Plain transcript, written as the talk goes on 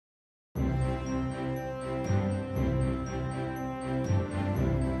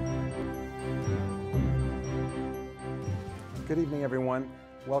Good evening, everyone.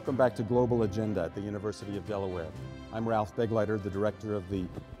 Welcome back to Global Agenda at the University of Delaware. I'm Ralph Begleiter, the director of the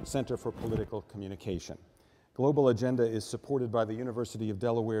Center for Political Communication. Global Agenda is supported by the University of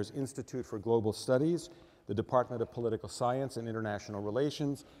Delaware's Institute for Global Studies, the Department of Political Science and International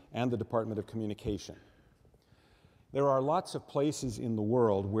Relations, and the Department of Communication. There are lots of places in the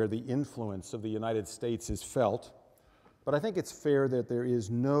world where the influence of the United States is felt, but I think it's fair that there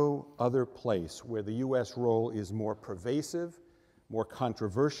is no other place where the U.S. role is more pervasive, more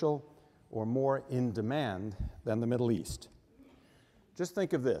controversial, or more in demand than the Middle East. Just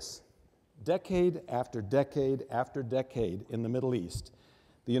think of this. Decade after decade after decade in the Middle East,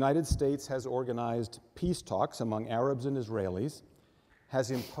 the United States has organized peace talks among Arabs and Israelis,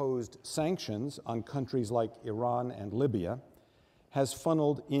 has imposed sanctions on countries like Iran and Libya, has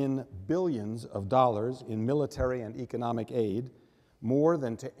funneled in billions of dollars in military and economic aid, more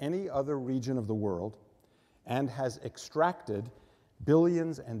than to any other region of the world, and has extracted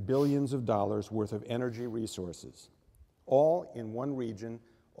billions and billions of dollars worth of energy resources, all in one region,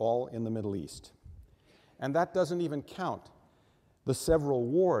 all in the Middle East. And that doesn't even count the several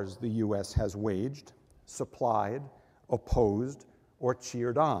wars the U.S. has waged, supplied, opposed, or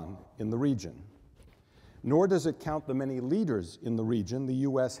cheered on in the region. Nor does it count the many leaders in the region the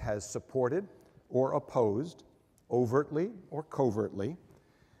U.S. has supported or opposed, overtly or covertly,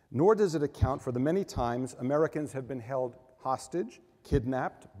 nor does it account for the many times Americans have been held hostage,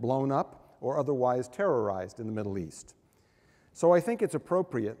 kidnapped, blown up, or otherwise terrorized in the Middle East. So I think it's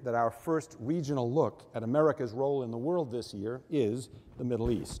appropriate that our first regional look at America's role in the world this year is the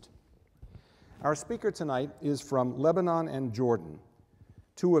Middle East. Our speaker tonight is from Lebanon and Jordan,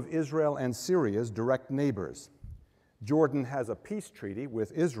 two of Israel and Syria's direct neighbors. Jordan has a peace treaty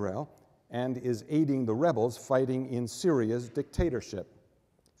with Israel and is aiding the rebels fighting against Syria's dictatorship.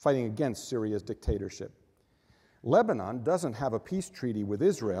 Lebanon doesn't have a peace treaty with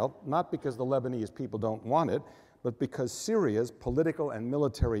Israel, not because the Lebanese people don't want it, but because Syria's political and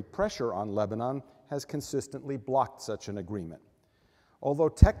military pressure on Lebanon has consistently blocked such an agreement. Although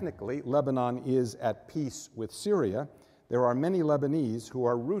technically Lebanon is at peace with Syria, there are many Lebanese who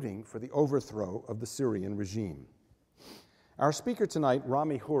are rooting for the overthrow of the Syrian regime. Our speaker tonight,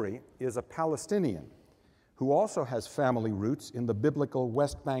 Rami Khouri, is a Palestinian who also has family roots in the biblical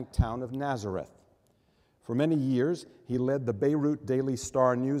West Bank town of Nazareth. For many years, he led the Beirut Daily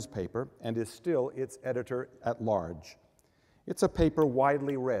Star newspaper and is still its editor-at-large. It's a paper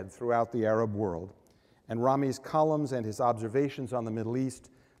widely read throughout the Arab world, and Rami's columns and his observations on the Middle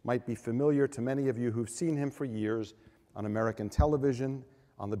East might be familiar to many of you who've seen him for years on American television,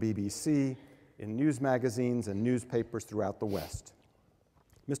 on the BBC, in news magazines and newspapers throughout the West.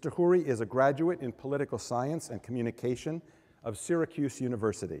 Mr. Khouri is a graduate in political science and communication of Syracuse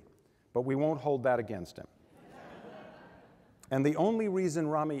University, but we won't hold that against him. And the only reason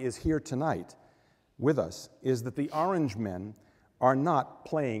Rami is here tonight with us is that the Orange Men are not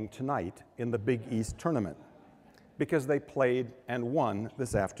playing tonight in the Big East tournament, because they played and won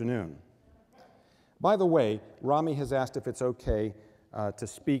this afternoon. By the way, Rami has asked if it's okay to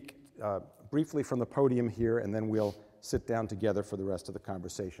speak briefly from the podium here, and then we'll sit down together for the rest of the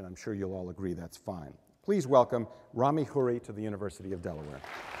conversation. I'm sure you'll all agree that's fine. Please welcome Rami Khouri to the University of Delaware.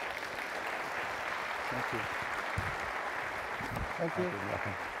 Thank you. Thank you.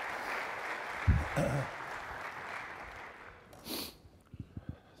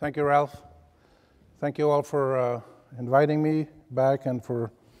 Thank you, Ralph. Thank you all for inviting me back and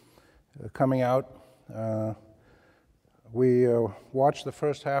for coming out. We watched the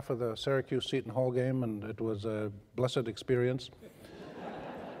first half of the Syracuse-Seton Hall game, and it was a blessed experience.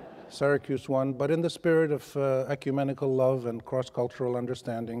 Syracuse won, but in the spirit of ecumenical love and cross-cultural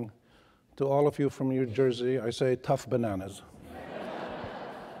understanding, to all of you from New Jersey, I say tough bananas.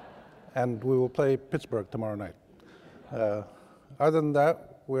 And we will play Pittsburgh tomorrow night. Other than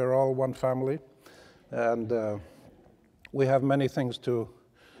that, we're all one family, and we have many things to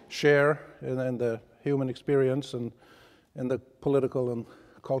share in the human experience and in the political and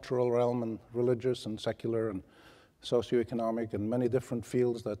cultural realm and religious and secular and socioeconomic and many different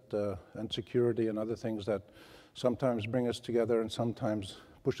fields that and security and other things that sometimes bring us together and sometimes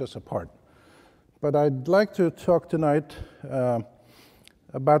push us apart. But I'd like to talk tonight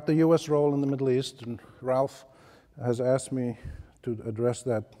about the U.S. role in the Middle East, and Ralph has asked me to address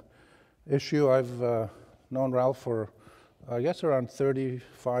that issue. I've known Ralph for I guess around 30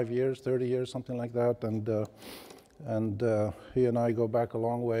 years, something like that, and he and I go back a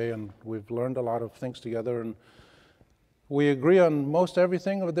long way, and we've learned a lot of things together, and we agree on most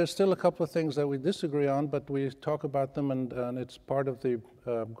everything, but there's still a couple of things that we disagree on, but we talk about them, and it's part of the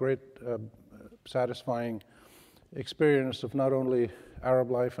great satisfying experience of not only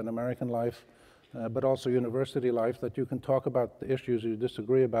Arab life and American life, but also university life, that you can talk about the issues you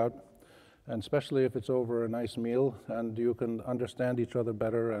disagree about, and especially if it's over a nice meal, and you can understand each other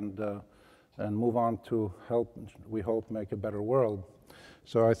better and move on to help, we hope, make a better world.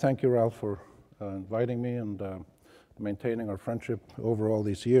 So I thank you, Ralph, for inviting me and maintaining our friendship over all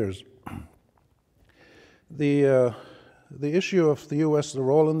these years. The issue of the U.S., the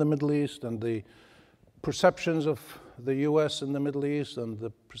role in the Middle East, and the perceptions of the U.S. in the Middle East and the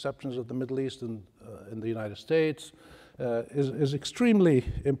perceptions of the Middle East in the United States is extremely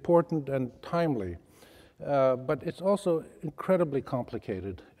important and timely. But it's also incredibly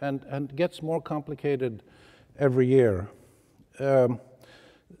complicated and gets more complicated every year.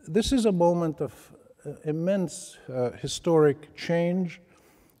 This is a moment of immense historic change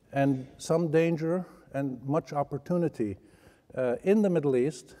and some danger and much opportunity in the Middle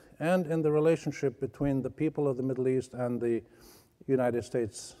East and in the relationship between the people of the Middle East and the United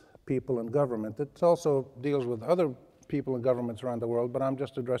States people and government. It also deals with other people and governments around the world, but I'm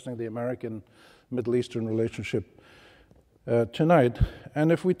just addressing the American-Middle Eastern relationship tonight.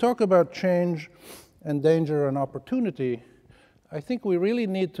 And if we talk about change and danger and opportunity, I think we really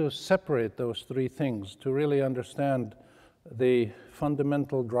need to separate those three things to really understand the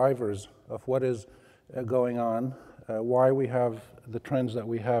fundamental drivers of what is going on, why we have the trends that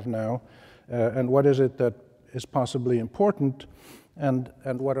we have now, and what is it that is possibly important, and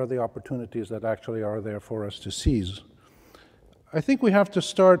what are the opportunities that actually are there for us to seize. I think we have to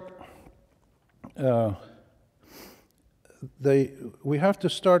start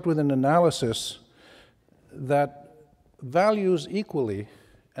with an analysis that values equally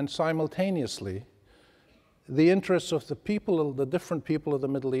and simultaneously the interests of the people, the different people of the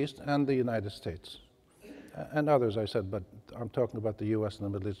Middle East and the United States. And others, I said, but I'm talking about the U.S. and the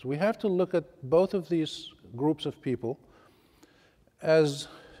Middle East. We have to look at both of these groups of people as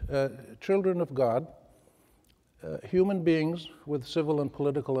children of God, human beings with civil and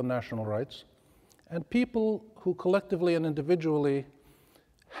political and national rights, and people who collectively and individually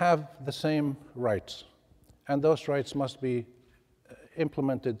have the same rights. And those rights must be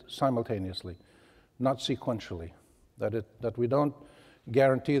implemented simultaneously, not sequentially, that we don't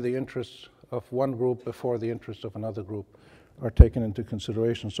guarantee the interests of one group before the interests of another group are taken into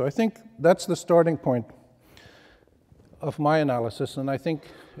consideration. So I think that's the starting point of my analysis, and I think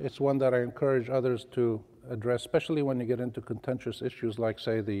it's one that I encourage others to address, especially when you get into contentious issues like,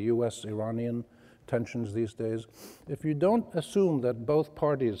 say, the U.S.-Iranian tensions these days. If you don't assume that both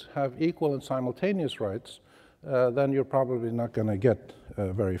parties have equal and simultaneous rights, then you're probably not going to get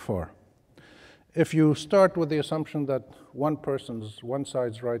very far. If you start with the assumption that one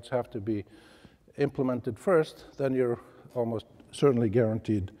side's rights have to be implemented first, then you're almost certainly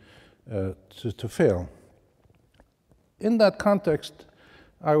guaranteed to fail. In that context,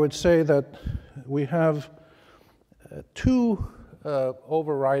 I would say that we have two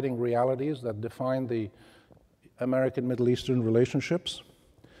overriding realities that define the American-Middle Eastern relationships.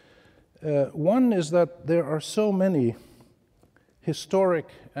 One is that there are so many historic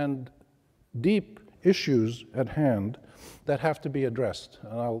and deep issues at hand that have to be addressed,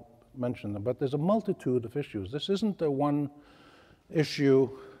 and I'll mention them, but there's a multitude of issues. This isn't a one-issue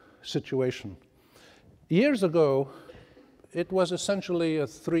situation. Years ago, it was essentially a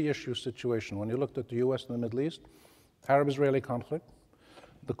three-issue situation. When you looked at the U.S. and the Middle East, Arab-Israeli conflict,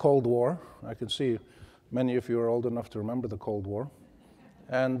 the Cold War. I can see many of you are old enough to remember the Cold War,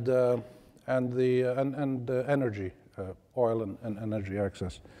 and energy, oil and energy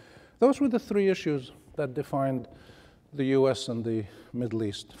access. Those were the three issues that defined the U.S. and the Middle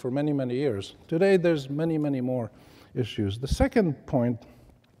East for many, many years. Today, there's many, many more issues. The second point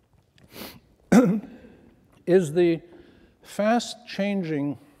is the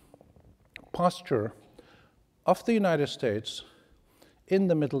fast-changing posture of the United States in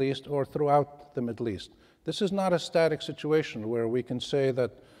the Middle East or throughout the Middle East. This is not a static situation where we can say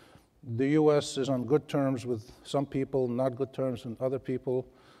that the U.S. is on good terms with some people, not good terms with other people,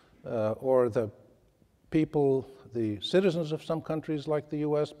 or the people, the citizens of some countries like the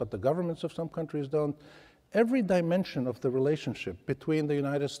U.S., but the governments of some countries don't. Every dimension of the relationship between the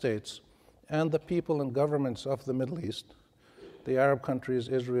United States and the people and governments of the Middle East, the Arab countries,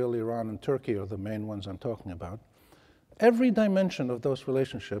 Israel, Iran, and Turkey are the main ones I'm talking about. Every dimension of those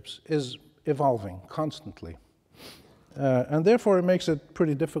relationships is evolving constantly. And therefore, it makes it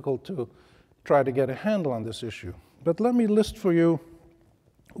pretty difficult to try to get a handle on this issue. But let me list for you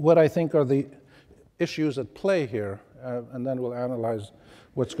what I think are the issues at play here, and then we'll analyze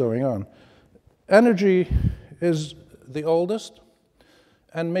what's going on. Energy is the oldest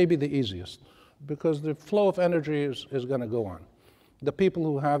and maybe the easiest, because the flow of energy is going to go on. The people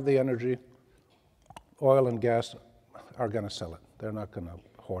who have the energy, oil and gas, are going to sell it. They're not going to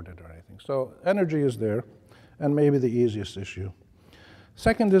hoard it or anything. So energy is there, and maybe the easiest issue.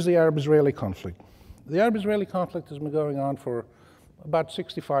 Second is the Arab-Israeli conflict. The Arab-Israeli conflict has been going on for about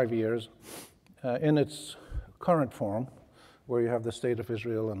 65 years in its current form, where you have the State of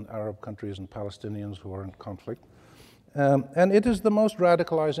Israel and Arab countries and Palestinians who are in conflict. And it is the most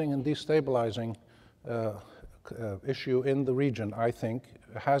radicalizing and destabilizing issue in the region, I think,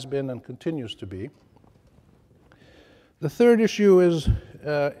 has been and continues to be. The third issue is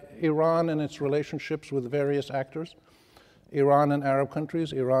Iran and its relationships with various actors. Iran and Arab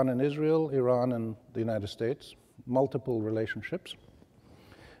countries, Iran and Israel, Iran and the United States, multiple relationships,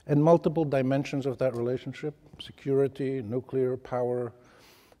 and multiple dimensions of that relationship: security, nuclear power,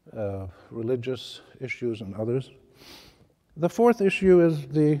 religious issues, and others. The fourth issue is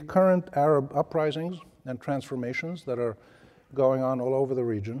the current Arab uprisings and transformations that are going on all over the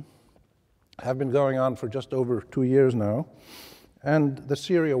region, have been going on for just over 2 years now. And the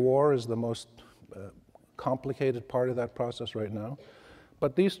Syria war is the most complicated part of that process right now.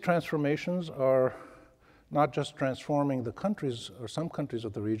 But these transformations are not just transforming the countries or some countries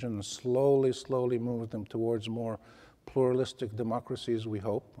of the region and slowly move them towards more pluralistic democracies, we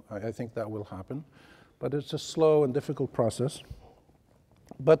hope. I think that will happen. But it's a slow and difficult process.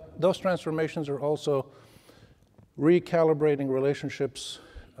 But those transformations are also recalibrating relationships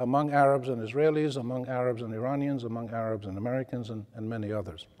among Arabs and Israelis, among Arabs and Iranians, among Arabs and Americans, and many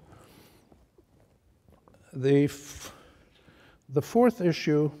others. The fifth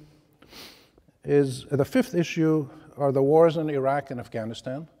issue are the wars in Iraq and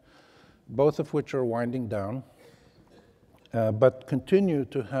Afghanistan, both of which are winding down, but continue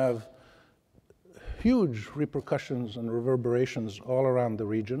to have huge repercussions and reverberations all around the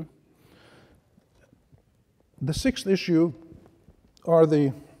region. The sixth issue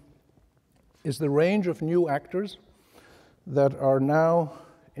is the range of new actors that are now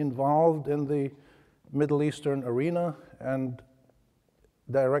involved in the Middle Eastern arena and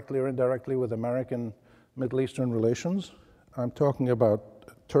directly or indirectly with American Middle Eastern relations. I'm talking about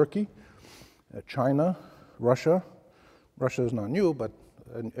Turkey, China, Russia. Russia is not new, but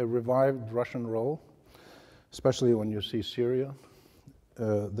a revived Russian role, especially when you see Syria.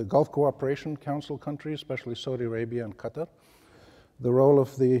 The Gulf Cooperation Council countries, especially Saudi Arabia and Qatar. The role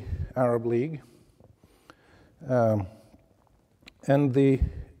of the Arab League. And the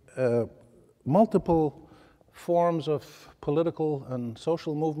multiple forms of political and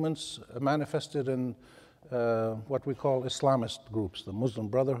social movements manifested in what we call Islamist groups, the Muslim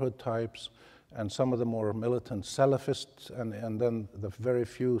Brotherhood types, and some of the more militant Salafists, and then the very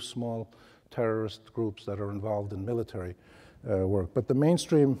few small terrorist groups that are involved in military work. But the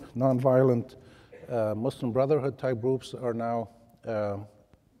mainstream nonviolent Muslim Brotherhood type groups are now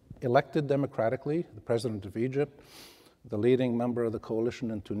elected democratically. The president of Egypt, the leading member of the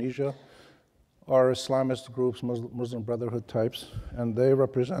coalition in Tunisia, are Islamist groups, Muslim Brotherhood types, and they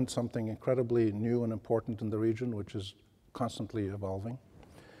represent something incredibly new and important in the region, which is constantly evolving.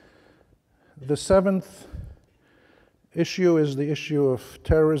 The seventh issue is the issue of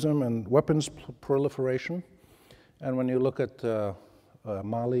terrorism and weapons proliferation. And when you look at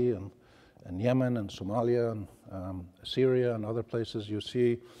Mali and Yemen and Somalia and Syria and other places, you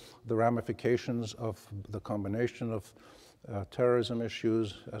see the ramifications of the combination of terrorism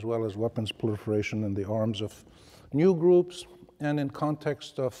issues as well as weapons proliferation in the arms of new groups and in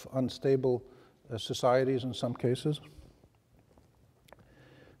context of unstable societies in some cases.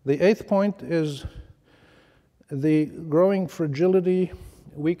 The eighth point is the growing fragility,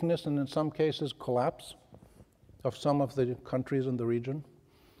 weakness, and in some cases collapse of some of the countries in the region.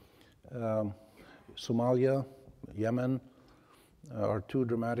 Somalia, Yemen are two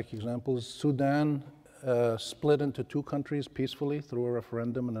dramatic examples. Sudan split into two countries peacefully through a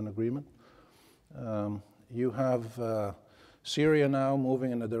referendum and an agreement. You have Syria now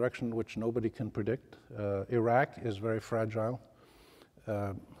moving in a direction which nobody can predict. Iraq is very fragile.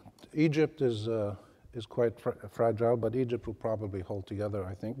 Egypt is quite fragile, but Egypt will probably hold together,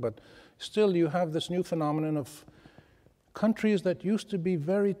 I think. But still, you have this new phenomenon of countries that used to be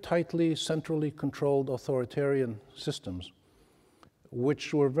very tightly, centrally controlled authoritarian systems,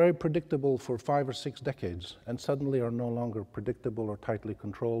 which were very predictable for 5 or 6 decades, and suddenly are no longer predictable or tightly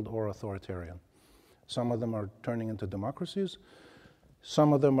controlled or authoritarian. Some of them are turning into democracies.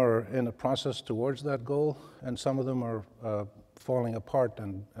 Some of them are in a process towards that goal, and some of them are falling apart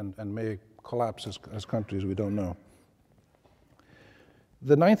and may collapse as countries, we don't know.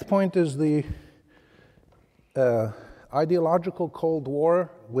 The ninth point is the ideological Cold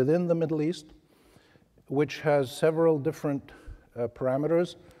War within the Middle East, which has several different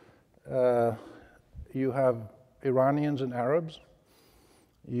parameters. You have Iranians and Arabs.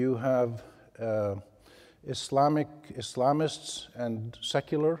 You have Islamists and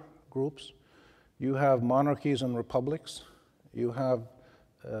secular groups. You have monarchies and republics. You have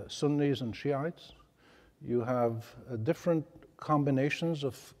Sunnis and Shiites. You have different combinations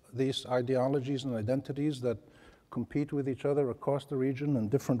of these ideologies and identities that compete with each other across the region in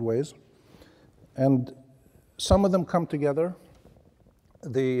different ways. And some of them come together.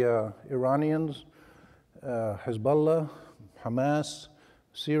 The Iranians, Hezbollah, Hamas,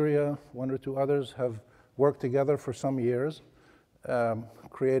 Syria, one or two others have worked together for some years,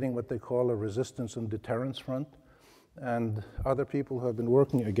 creating what they call a resistance and deterrence front. And other people who have been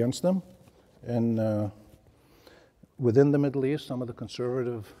working against them. And within the Middle East, some of the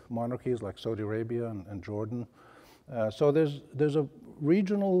conservative monarchies like Saudi Arabia and Jordan. So there's a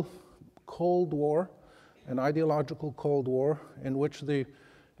regional Cold War, an ideological Cold War, in which the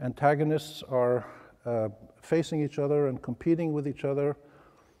antagonists are facing each other and competing with each other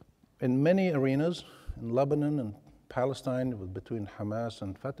in many arenas, in Lebanon and Palestine, between Hamas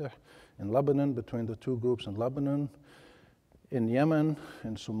and Fatah, in Lebanon, between the two groups in Lebanon, in Yemen,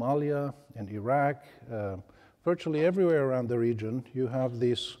 in Somalia, in Iraq, virtually everywhere around the region, you have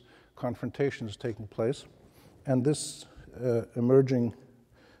these confrontations taking place. And this emerging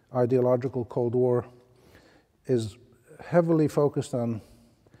ideological Cold War is heavily focused on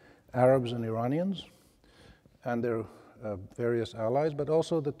Arabs and Iranians and their various allies, but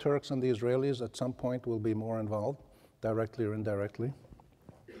also the Turks and the Israelis at some point will be more involved, directly or indirectly.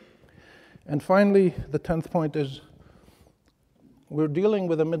 And finally, the 10th point is we're dealing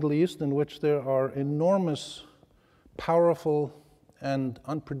with a Middle East in which there are enormous, powerful, and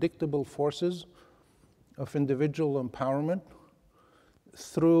unpredictable forces of individual empowerment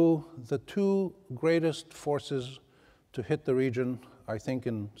through the two greatest forces to hit the region, I think,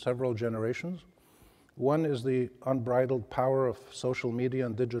 in several generations. One is the unbridled power of social media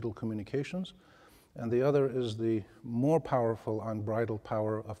and digital communications, and the other is the more powerful unbridled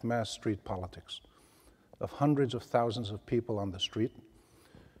power of mass street politics, of hundreds of thousands of people on the street,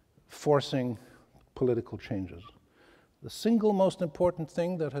 forcing political changes. The single most important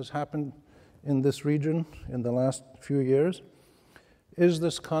thing that has happened in this region in the last few years is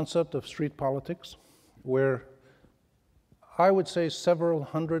this concept of street politics, where I would say several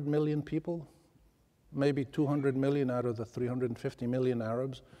 100 million people, maybe 200 million out of the 350 million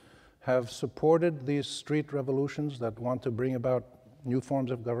Arabs, have supported these street revolutions that want to bring about new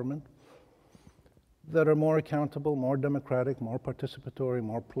forms of government that are more accountable, more democratic, more participatory,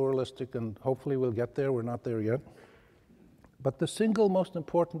 more pluralistic, and hopefully we'll get there. We're not there yet. But the single most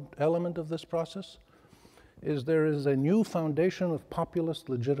important element of this process is there is a new foundation of populist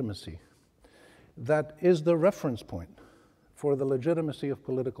legitimacy that is the reference point for the legitimacy of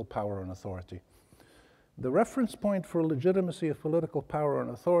political power and authority. The reference point for legitimacy of political power and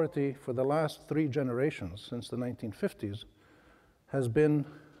authority for the last 3 generations, since the 1950s, has been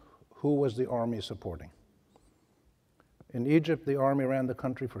who was the army supporting. In Egypt, the army ran the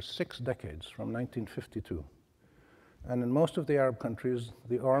country for 6 decades, from 1952. And in most of the Arab countries,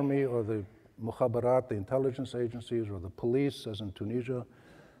 the army or the mukhabarat, the intelligence agencies, or the police, as in Tunisia,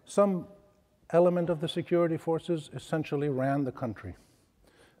 some element of the security forces essentially ran the country.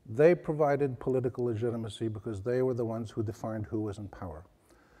 They provided political legitimacy because they were the ones who defined who was in power.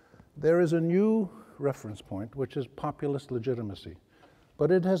 There is a new reference point, which is populist legitimacy. But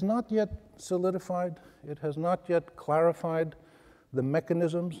it has not yet solidified, it has not yet clarified the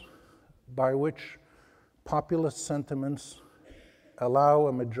mechanisms by which populist sentiments allow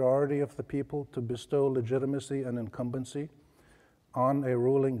a majority of the people to bestow legitimacy and incumbency on a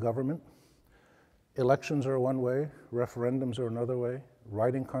ruling government. Elections are one way, referendums are another way,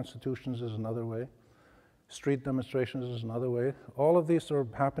 writing constitutions is another way, street demonstrations is another way. All of these are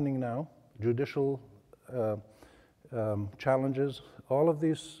happening now, judicial challenges. All of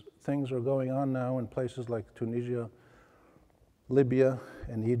these things are going on now in places like Tunisia, Libya,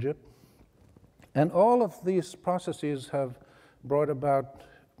 and Egypt. And all of these processes have brought about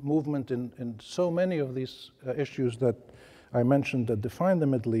movement in so many of these issues that I mentioned that define the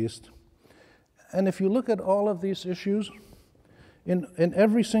Middle East. And if you look at all of these issues, in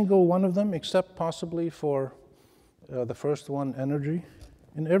every single one of them, except possibly for the first one, energy,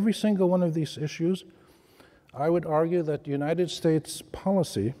 in every single one of these issues, I would argue that United States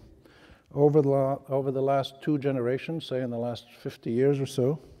policy over the last 2 generations, say in the last 50 years or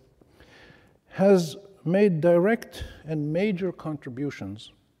so, has made direct and major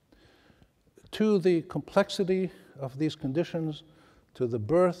contributions to the complexity of these conditions, to the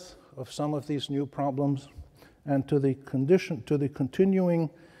birth of some of these new problems and to the continuing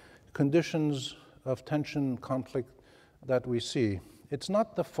conditions of tension and conflict that we see. It's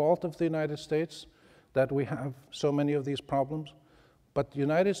not the fault of the United States that we have so many of these problems, but the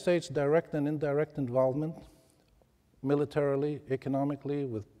United States' direct and indirect involvement, militarily, economically,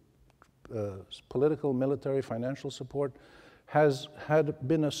 with political, military, financial support, has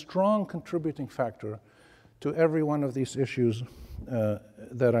been a strong contributing factor to every one of these issues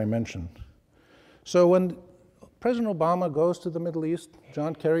that I mentioned. So when President Obama goes to the Middle East,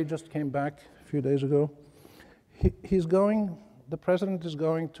 John Kerry just came back a few days ago, the president is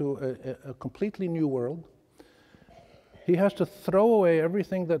going to a completely new world. He has to throw away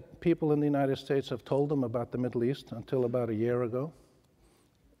everything that people in the United States have told him about the Middle East until about a year ago.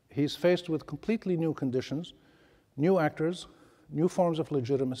 He's faced with completely new conditions, new actors, new forms of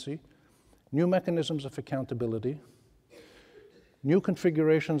legitimacy, new mechanisms of accountability, new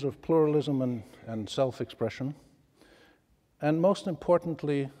configurations of pluralism and self-expression, and most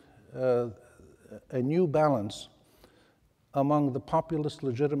importantly, a new balance among the populist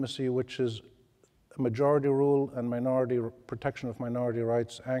legitimacy, which is majority rule and protection of minority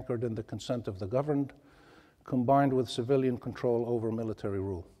rights anchored in the consent of the governed, combined with civilian control over military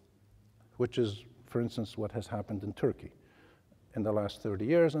rule, which is, for instance, what has happened in Turkey in the last 30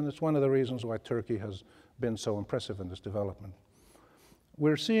 years, and it's one of the reasons why Turkey has been so impressive in this development.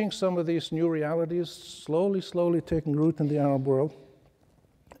 We're seeing some of these new realities slowly taking root in the Arab world,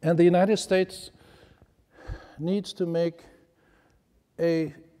 and the United States needs to make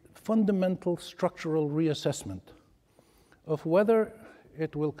a fundamental structural reassessment of whether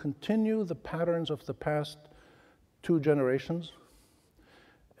it will continue the patterns of the past 2 generations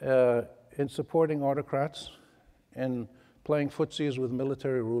in supporting autocrats, in playing footsies with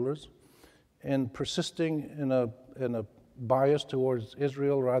military rulers, in persisting in a bias towards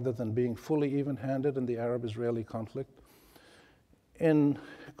Israel rather than being fully even-handed in the Arab-Israeli conflict, in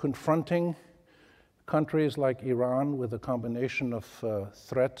confronting countries like Iran with a combination of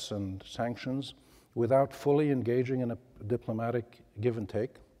threats and sanctions without fully engaging in a diplomatic give and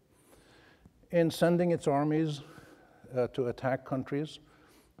take, in sending its armies to attack countries,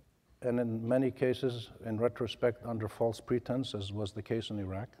 and in many cases, in retrospect, under false pretense, as was the case in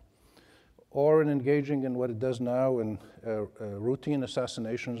Iraq, or in engaging in what it does now in routine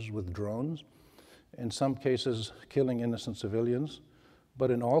assassinations with drones, in some cases killing innocent civilians,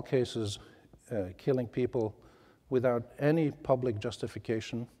 but in all cases killing people without any public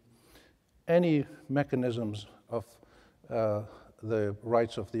justification, any mechanisms of the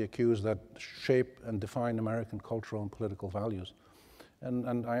rights of the accused that shape and define American cultural and political values.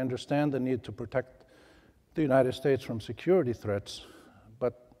 And I understand the need to protect the United States from security threats,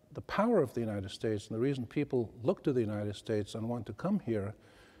 but the power of the United States and the reason people look to the United States and want to come here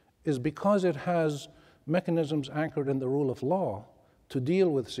is because it has mechanisms anchored in the rule of law to deal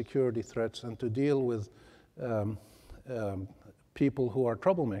with security threats and to deal with people who are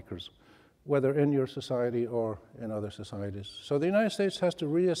troublemakers, whether in your society or in other societies. So the United States has to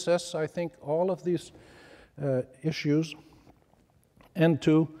reassess, I think, all of these issues and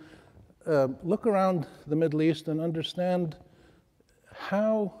to look around the Middle East and understand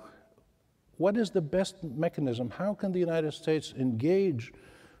what is the best mechanism? How can the United States engage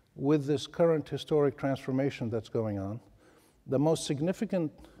with this current historic transformation that's going on? The most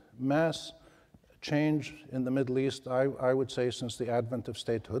significant mass change in the Middle East, I would say, since the advent of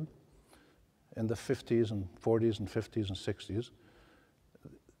statehood in the 50s and 40s and 50s and 60s.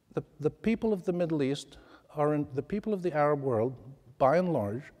 The people of the Middle East the people of the Arab world, by and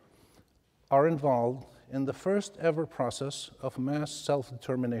large, are involved in the first ever process of mass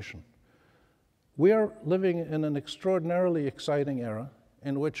self-determination. We are living in an extraordinarily exciting era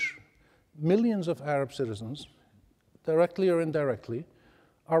in which millions of Arab citizens, directly or indirectly,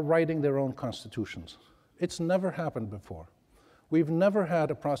 are writing their own constitutions. It's never happened before. We've never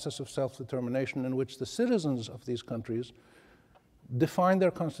had a process of self-determination in which the citizens of these countries define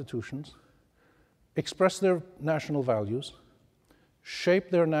their constitutions, express their national values, shape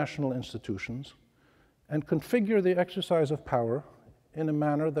their national institutions, and configure the exercise of power in a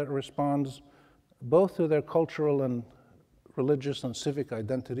manner that responds both to their cultural and religious and civic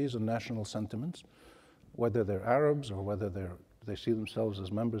identities and national sentiments, whether they're Arabs or whether they see themselves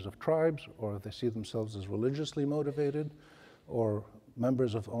as members of tribes, or they see themselves as religiously motivated, or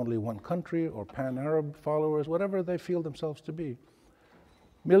members of only one country, or pan-Arab followers, whatever they feel themselves to be.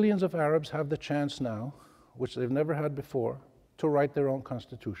 Millions of Arabs have the chance now, which they've never had before, to write their own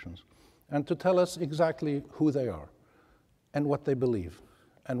constitutions and to tell us exactly who they are and what they believe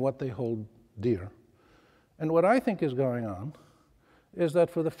and what they hold dear. And what I think is going on is that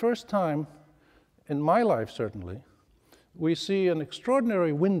for the first time in my life, certainly, we see an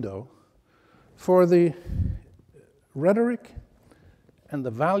extraordinary window for the rhetoric and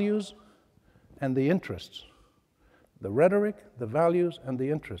the values and the interests, the rhetoric, the values, and the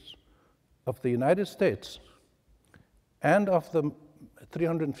interests of the United States and of the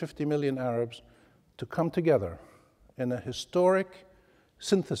 350 million Arabs to come together in a historic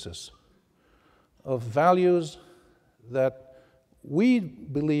synthesis of values that we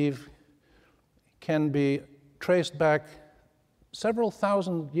believe can be traced back several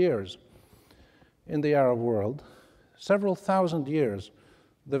thousand years in the Arab world, several thousand years,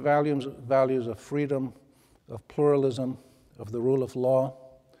 the values of freedom, of pluralism, of the rule of law.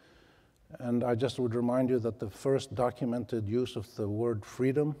 And I just would remind you that the first documented use of the word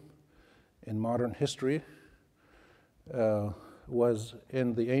freedom in modern history was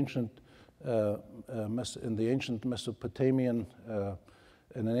in the ancient Mesopotamian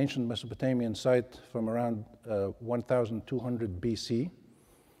in an ancient Mesopotamian site from around 1200 BC.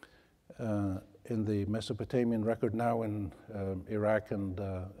 In the Mesopotamian record now in Iraq and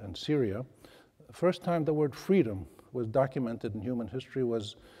Syria. The first time the word freedom was documented in human history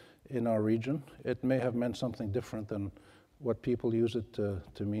was in our region. It may have meant something different than what people use it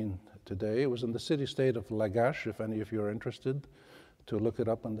to mean today. It was in the city-state of Lagash, if any of you are interested, to look it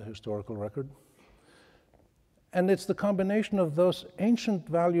up on the historical record. And it's the combination of those ancient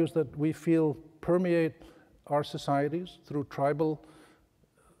values that we feel permeate our societies through tribal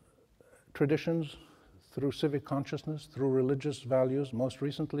traditions, through civic consciousness, through religious values, most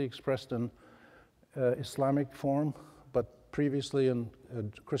recently expressed in Islamic form, but previously in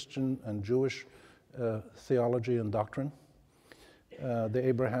Christian and Jewish theology and doctrine. The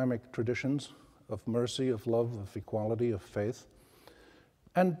Abrahamic traditions of mercy, of love, of equality, of faith.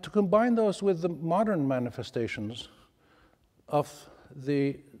 And to combine those with the modern manifestations of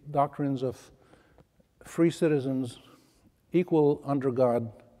the doctrines of free citizens, equal under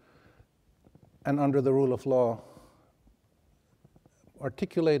God and under the rule of law,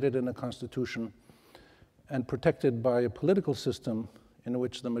 articulated in a constitution and protected by a political system in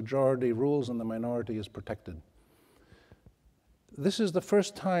which the majority rules and the minority is protected. This is the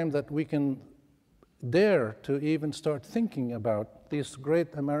first time that we can dare to even start thinking about these great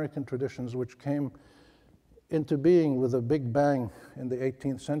American traditions which came into being with a big bang in the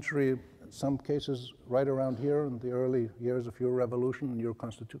 18th century, in some cases right around here in the early years of your revolution and your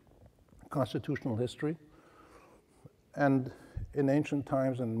constitutional history, and in ancient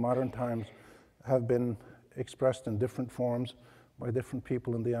times and modern times have been expressed in different forms by different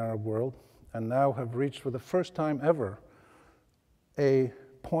people in the Arab world, and now have reached for the first time ever a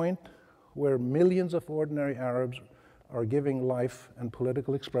point where millions of ordinary Arabs are giving life and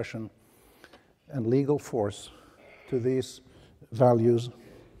political expression and legal force to these values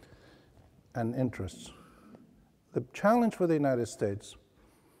and interests. The challenge for the United States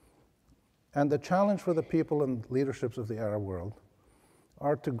and the challenge for the people and leaderships of the Arab world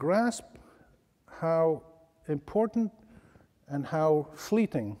are to grasp how important and how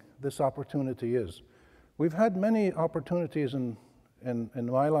fleeting this opportunity is. We've had many opportunities in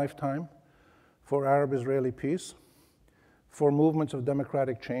my lifetime for Arab-Israeli peace, for movements of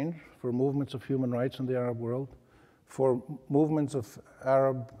democratic change, for movements of human rights in the Arab world, for movements of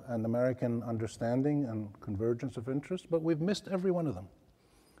Arab and American understanding and convergence of interests, but we've missed every one of them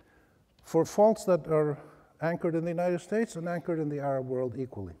for faults that are anchored in the United States and anchored in the Arab world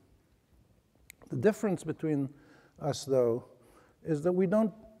equally. The difference between us, though, is that we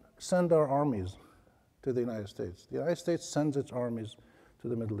don't send our armies to the United States. The United States sends its armies to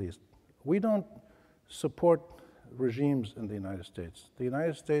the Middle East. We don't support regimes in the United States. The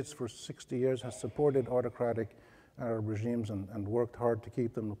United States for 60 years has supported autocratic Arab regimes and worked hard to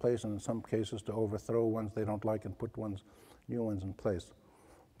keep them in place, and in some cases to overthrow ones they don't like and put new ones in place.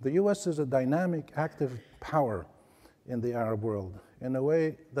 The U.S. is a dynamic, active power in the Arab world in a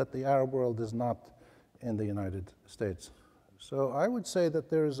way that the Arab world is not in the United States. So I would say that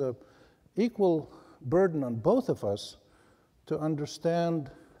there is an equal burden on both of us to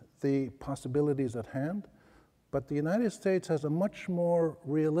understand the possibilities at hand, but the United States has a much more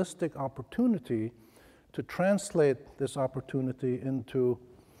realistic opportunity to translate this opportunity into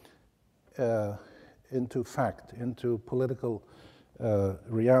fact, into political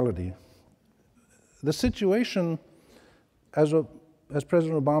reality. The situation, as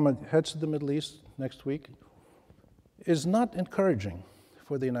President Obama heads to the Middle East next week, is not encouraging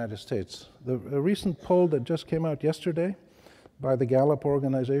for the United States. A recent poll that just came out yesterday by the Gallup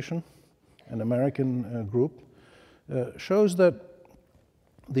organization, an American group, shows that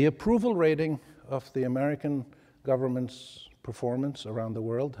the approval rating of the American government's performance around the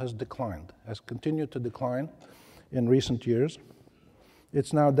world has declined, has continued to decline in recent years.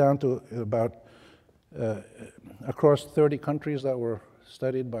 It's now down to about, across 30 countries that were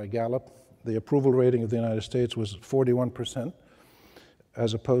studied by Gallup, the approval rating of the United States was 41%,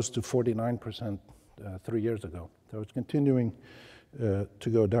 as opposed to 49% 3 years ago. So it's continuing to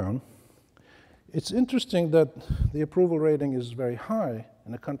go down. It's interesting that the approval rating is very high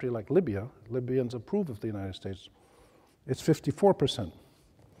in a country like Libya. Libyans approve of the United States. It's 54%.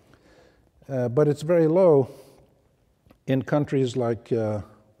 But it's very low in countries like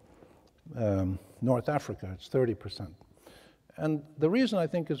North Africa. It's 30%. And the reason I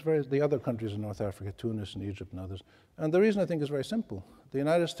think is the other countries in North Africa, Tunis and Egypt and others, and the reason I think is very simple. The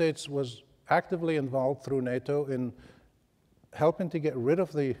United States was actively involved through NATO in helping to get rid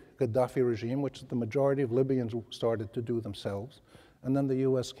of the Gaddafi regime, which the majority of Libyans started to do themselves, and then the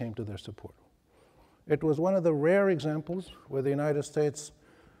US came to their support. It was one of the rare examples where the United States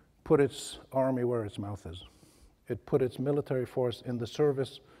put its army where its mouth is. It put its military force in the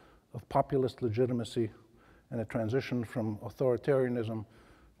service of populist legitimacy and a transition from authoritarianism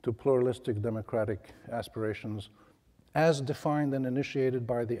to pluralistic democratic aspirations as defined and initiated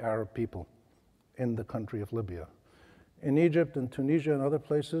by the Arab people in the country of Libya. In Egypt and Tunisia and other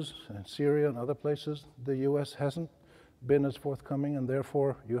places, and Syria and other places, the US hasn't been as forthcoming, and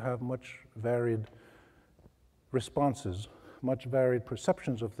therefore you have much varied responses, much varied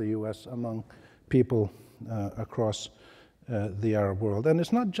perceptions of the US among people across the Arab world. And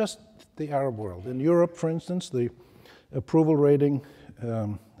it's not just the Arab world. In Europe, for instance, the approval rating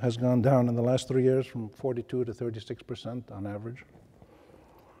has gone down in the last 3 years from 42 to 36% on average.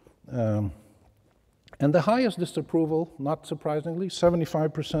 And the highest disapproval, not surprisingly,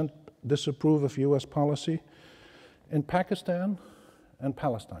 75% disapprove of US policy in Pakistan and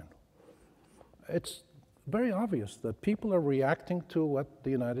Palestine. It's very obvious that people are reacting to what the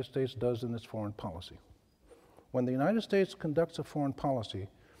United States does in its foreign policy. When the United States conducts a foreign policy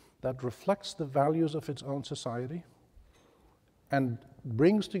that reflects the values of its own society and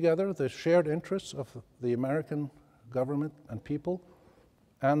brings together the shared interests of the American government and people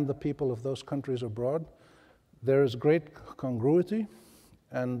and the people of those countries abroad, there is great congruity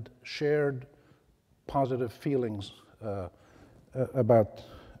and shared positive feelings about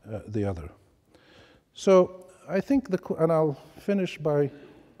the other. So I think, and I'll finish by,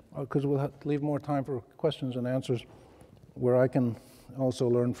 because we'll have to leave more time for questions and answers, where I can also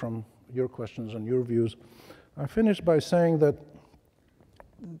learn from your questions and your views. I finish by saying that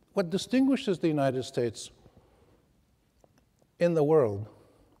what distinguishes the United States in the world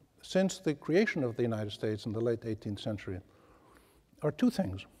since the creation of the United States in the late 18th century are two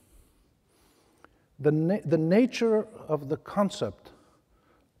things. The nature of the concept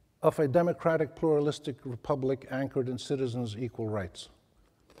of a democratic, pluralistic republic anchored in citizens' equal rights,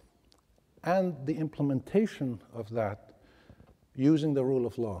 and the implementation of that using the rule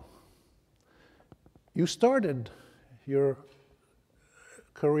of law. You started your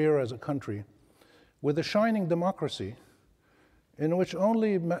career as a country with a shining democracy in which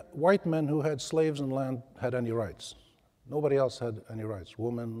only white men who had slaves and land had any rights. Nobody else had any rights.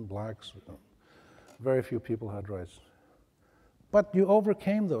 Women, blacks, very few people had rights. But you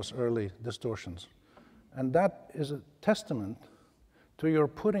overcame those early distortions. And that is a testament to your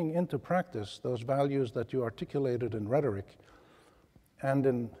putting into practice those values that you articulated in rhetoric and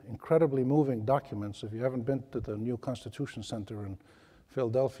in incredibly moving documents. If you haven't been to the new Constitution Center in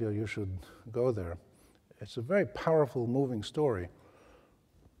Philadelphia, you should go there. It's a very powerful, moving story.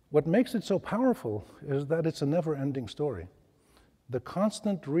 What makes it so powerful is that it's a never-ending story. The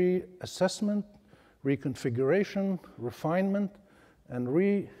constant reassessment, reconfiguration, refinement, and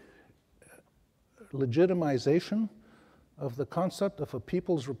re-legitimization of the concept of a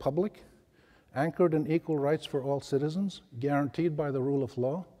people's republic anchored in equal rights for all citizens, guaranteed by the rule of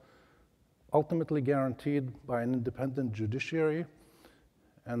law, ultimately guaranteed by an independent judiciary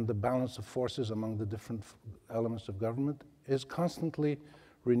and the balance of forces among the different elements of government, is constantly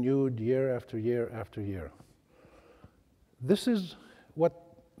renewed year after year after year. This is what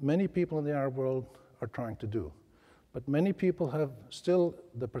many people in the Arab world are trying to do. But many people have still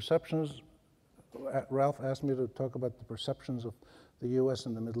the perceptions. Ralph asked me to talk about the perceptions of the US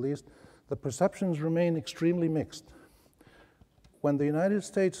and the Middle East. The perceptions remain extremely mixed. When the United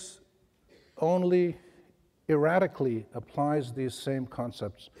States only erratically applies these same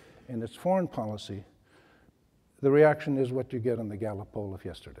concepts in its foreign policy, the reaction is what you get in the Gallup poll of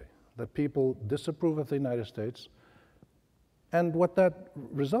yesterday, that people disapprove of the United States. And what that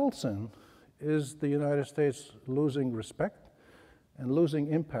results in is the United States losing respect and losing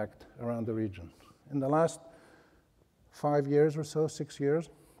impact around the region. In the last 5 years or so, 6 years,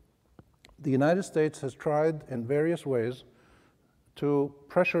 the United States has tried in various ways to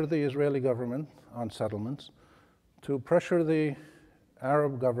pressure the Israeli government on settlements, to pressure the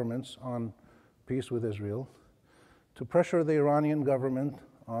Arab governments on peace with Israel, to pressure the Iranian government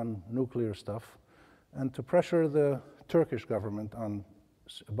on nuclear stuff, and to pressure the Turkish government on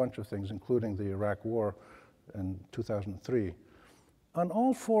a bunch of things, including the Iraq War in 2003. On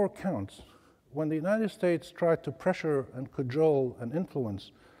all 4 counts, when the United States tried to pressure and cajole and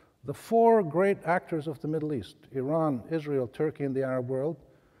influence the 4 great actors of the Middle East, Iran, Israel, Turkey, and the Arab world,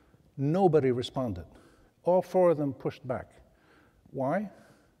 nobody responded. All 4 of them pushed back. Why?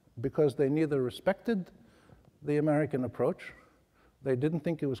 Because they neither respected the American approach, they didn't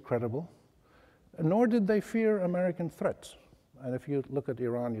think it was credible, nor did they fear American threats. And if you look at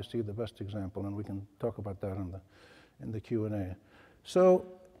Iran, you see the best example, and we can talk about that in the Q&A. So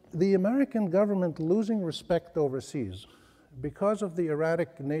the American government losing respect overseas because of the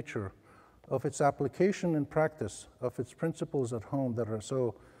erratic nature of its application and practice of its principles at home that are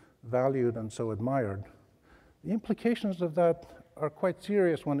so valued and so admired, the implications of that are quite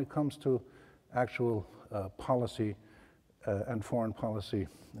serious when it comes to actual policy and foreign policy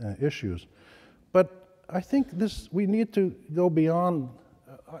issues. But I think we need to go beyond.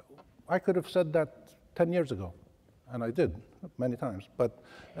 I could have said that 10 years ago, and I did many times, but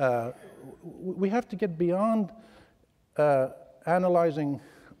we have to get beyond analyzing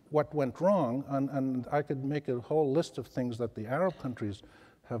what went wrong, and I could make a whole list of things that the Arab countries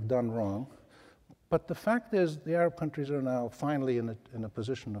have done wrong. But the fact is, the Arab countries are now finally in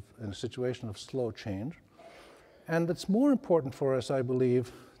a situation of slow change. And it's more important for us, I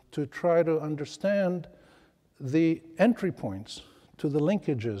believe, to try to understand the entry points to the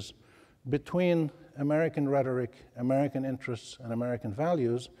linkages between American rhetoric, American interests, and American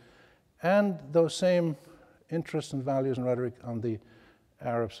values, and those same interests and values and rhetoric on the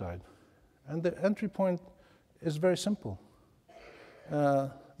Arab side. And the entry point is very simple,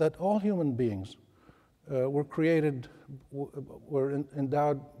 that all human beings were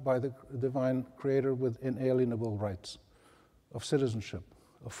endowed by the divine creator with inalienable rights of citizenship,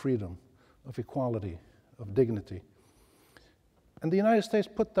 of freedom, of equality, of dignity. And the United States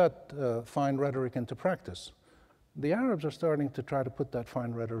put that fine rhetoric into practice. The Arabs are starting to try to put that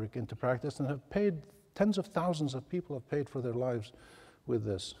fine rhetoric into practice and have paid, tens of thousands of people have paid for their lives with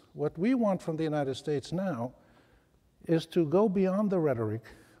this. What we want from the United States now is to go beyond the rhetoric,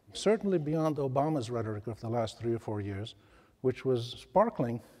 certainly beyond Obama's rhetoric of the last 3 or 4 years, which was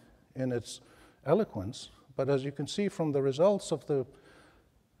sparkling in its eloquence. But as you can see from the results of the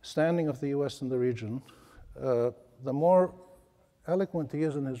standing of the US in the region, the more eloquent he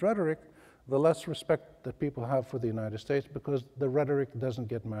is in his rhetoric, the less respect that people have for the United States, because the rhetoric doesn't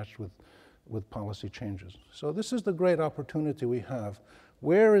get matched with policy changes. So this is the great opportunity we have.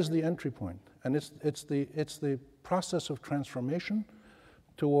 Where is the entry point? And it's the process of transformation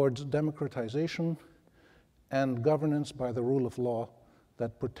towards democratization and governance by the rule of law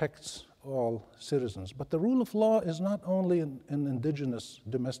that protects all citizens. But the rule of law is not only an indigenous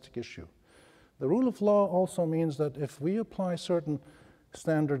domestic issue. The rule of law also means that if we apply certain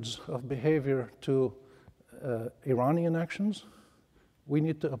standards of behavior to Iranian actions, we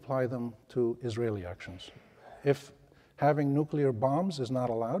need to apply them to Israeli actions. If having nuclear bombs is not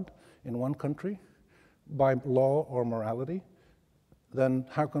allowed in one country by law or morality, then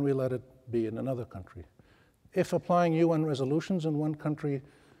how can we let it be in another country? If applying UN resolutions in one country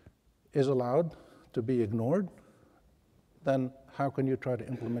is allowed to be ignored, then how can you try to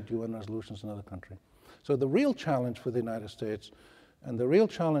implement UN resolutions in another country? So the real challenge for the United States and the real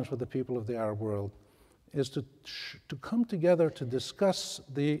challenge for the people of the Arab world is to come together to discuss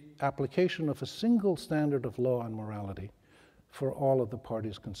the application of a single standard of law and morality for all of the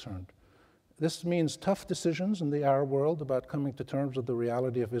parties concerned. This means tough decisions in the Arab world about coming to terms with the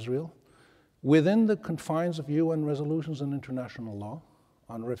reality of Israel within the confines of UN resolutions and international law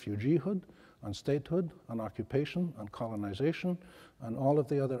on refugeehood, on statehood, on occupation, on colonization, on all of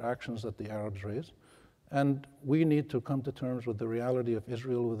the other actions that the Arabs raise. And we need to come to terms with the reality of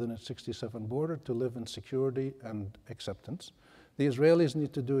Israel within its 67 border to live in security and acceptance. The Israelis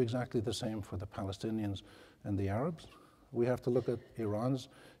need to do exactly the same for the Palestinians and the Arabs. We have to look at Iran's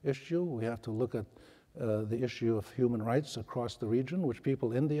issue. We have to look at the issue of human rights across the region, which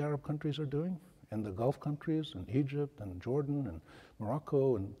people in the Arab countries are doing, in the Gulf countries, in Egypt and Jordan and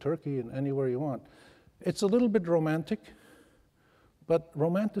Morocco and Turkey and anywhere you want. It's a little bit romantic, but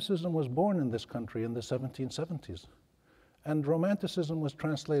romanticism was born in this country in the 1770s. And romanticism was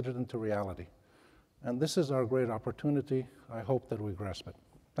translated into reality. And this is our great opportunity. I hope that we grasp it.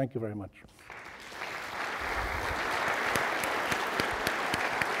 Thank you very much.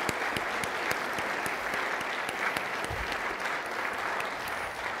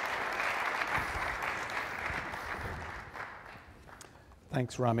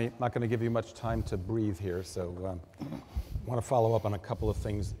 Thanks, Rami. I'm not going to give you much time to breathe here, so I want to follow up on a couple of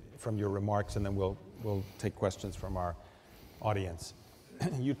things from your remarks, and then we'll take questions from our audience.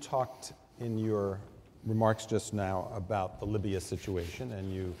 You talked in your remarks just now about the Libya situation,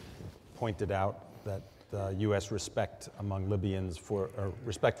 and you pointed out that U.S. respect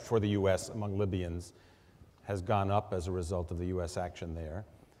for the U.S. among Libyans has gone up as a result of the U.S. action there.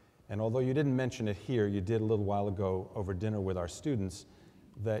 And although you didn't mention it here, you did a little while ago over dinner with our students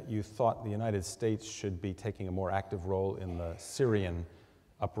that you thought the United States should be taking a more active role in the Syrian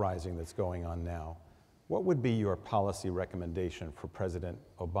uprising that's going on now. What would be your policy recommendation for President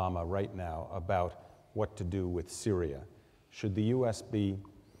Obama right now about what to do with Syria? Should the U.S. be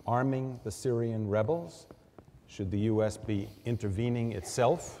arming the Syrian rebels? Should the U.S. be intervening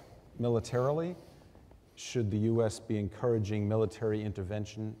itself militarily? Should the U.S. be encouraging military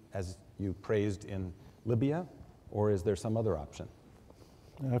intervention, as you praised in Libya? Or is there some other option?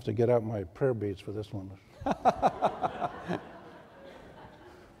 I have to get out my prayer beads for this one.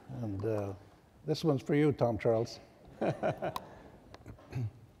 And this one's for you, Tom Charles.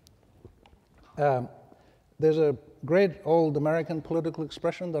 There's a great old American political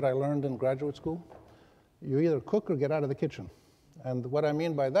expression that I learned in graduate school. You either cook or get out of the kitchen. And what I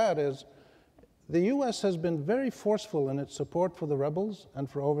mean by that is the U.S. has been very forceful in its support for the rebels and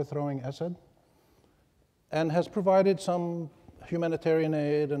for overthrowing Assad, and has provided some humanitarian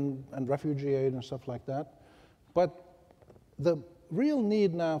aid and refugee aid and stuff like that. But the real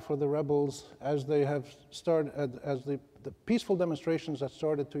need now for the rebels, as they have started, as the peaceful demonstrations that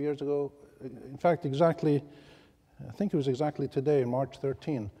started 2 years ago, in fact, exactly, I think it was exactly today, March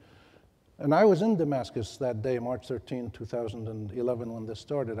 13. And I was in Damascus that day, March 13, 2011, when this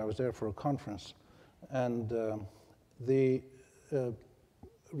started. I was there for a conference. And the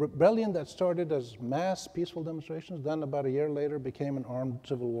rebellion that started as mass peaceful demonstrations, then about a year later became an armed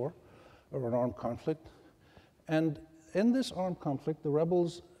civil war, or an armed conflict. And in this armed conflict, the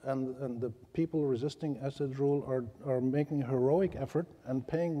rebels and the people resisting Assad's rule are making a heroic effort and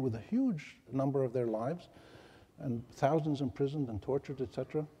paying with a huge number of their lives, and thousands imprisoned and tortured,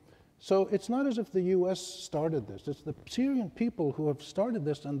 etc. So it's not as if the U.S. started this. It's the Syrian people who have started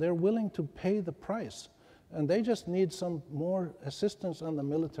this, and they're willing to pay the price. And they just need some more assistance on the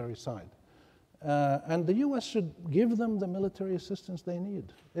military side. And the U.S. should give them the military assistance they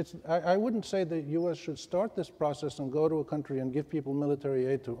need. I wouldn't say the U.S. should start this process and go to a country and give people military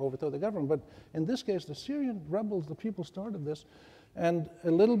aid to overthrow the government. But in this case, the Syrian rebels, the people started this, and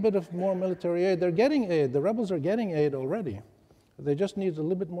a little bit of more military aid. They're getting aid. The rebels are getting aid already. They just need a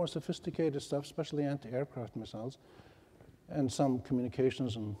little bit more sophisticated stuff, especially anti-aircraft missiles, and some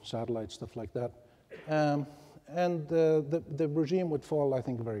communications and satellite stuff like that. And the regime would fall, I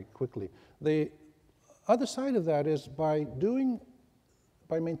think, very quickly. The other side of that is by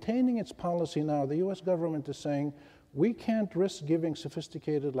maintaining its policy now, the U.S. government is saying, we can't risk giving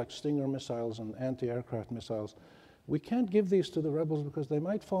sophisticated, like Stinger missiles and anti-aircraft missiles. We can't give these to the rebels because they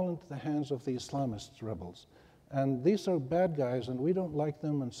might fall into the hands of the Islamist rebels. And these are bad guys, and we don't like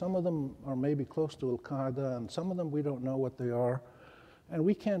them, and some of them are maybe close to Al-Qaeda, and some of them we don't know what they are. And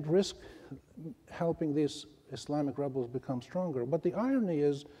we can't risk helping these Islamic rebels become stronger. But the irony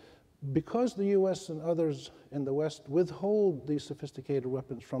is, because the US and others in the West withhold these sophisticated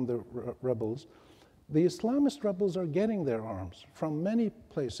weapons from the rebels, the Islamist rebels are getting their arms from many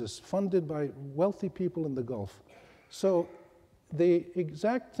places, funded by wealthy people in the Gulf. So the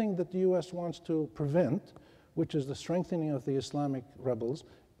exact thing that the US wants to prevent, which is the strengthening of the Islamic rebels,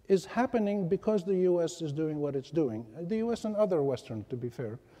 is happening because the US is doing what it's doing. The US and other Western, to be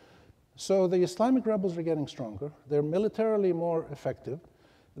fair. So the Islamic rebels are getting stronger. They're militarily more effective.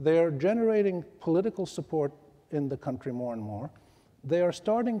 They're generating political support in the country more and more. They are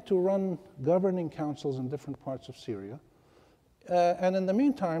starting to run governing councils in different parts of Syria. And in the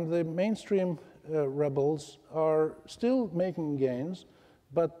meantime, the mainstream rebels are still making gains,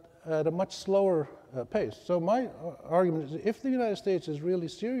 but at a much slower pace. So my argument is, if the United States is really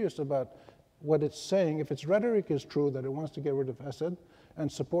serious about what it's saying, if its rhetoric is true that it wants to get rid of Assad and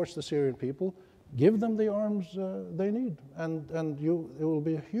supports the Syrian people, give them the arms they need. And it will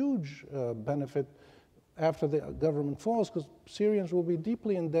be a huge benefit after the government falls, because Syrians will be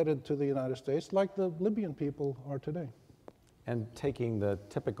deeply indebted to the United States, like the Libyan people are today. And taking the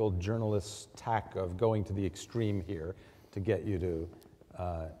typical journalist's tack of going to the extreme here to get you to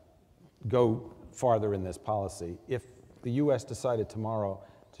go farther in this policy, if the U.S. decided tomorrow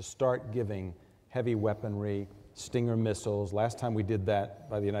to start giving heavy weaponry, Stinger missiles, last time we did that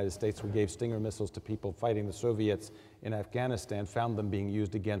by the United States, we gave Stinger missiles to people fighting the Soviets in Afghanistan, found them being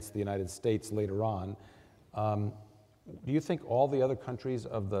used against the United States later on. Do you think all the other countries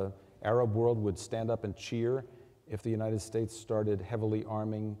of the Arab world would stand up and cheer if the United States started heavily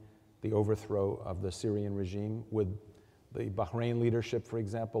arming the overthrow of the Syrian regime? Would the Bahrain leadership, for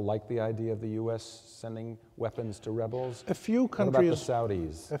example, like the idea of the U.S. sending weapons to rebels? A few countries. What about the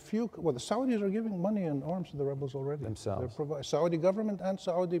Saudis? Well, the Saudis are giving money and arms to the rebels already. Themselves. Saudi government and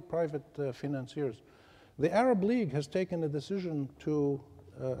Saudi private financiers. The Arab League has taken a decision to,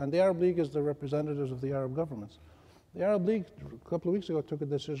 and the Arab League is the representatives of the Arab governments. The Arab League, a couple of weeks ago, took a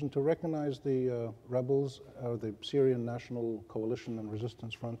decision to recognize the rebels, the Syrian National Coalition and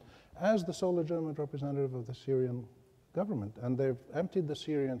Resistance Front, as the sole legitimate representative of the Syrian government. And they've emptied the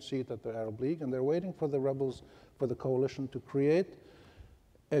Syrian seat at the Arab League, and they're waiting for the rebels, for the coalition to create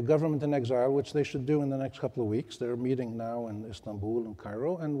a government in exile, which they should do in the next couple of weeks. They're meeting now in Istanbul and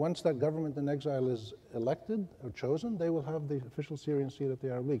Cairo, and once that government in exile is elected or chosen, they will have the official Syrian seat at the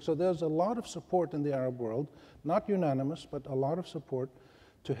Arab League. So there's a lot of support in the Arab world, not unanimous, but a lot of support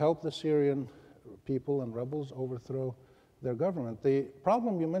to help the Syrian people and rebels overthrow their government. The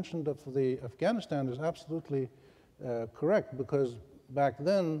problem you mentioned of the Afghanistan is absolutely correct, because back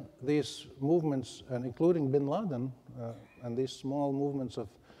then these movements, and including bin Laden, and these small movements of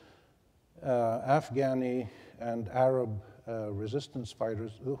Afghani and Arab resistance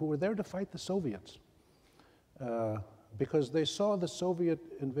fighters who were there to fight the Soviets, because they saw the Soviet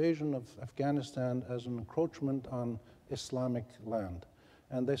invasion of Afghanistan as an encroachment on Islamic land.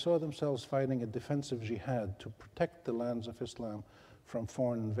 And they saw themselves fighting a defensive jihad to protect the lands of Islam from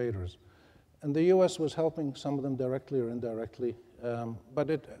foreign invaders. And the U.S. was helping some of them directly or indirectly, but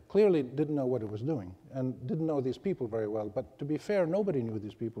it clearly didn't know what it was doing and didn't know these people very well. But to be fair, nobody knew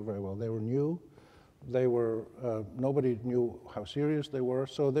these people very well. They were new. Nobody knew how serious they were.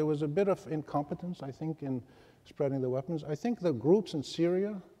 So there was a bit of incompetence, I think, in spreading the weapons. I think the groups in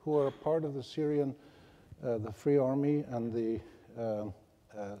Syria who are part of the Syrian, the Free Army and the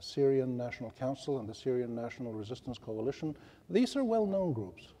Syrian National Council and the Syrian National Resistance Coalition, these are well-known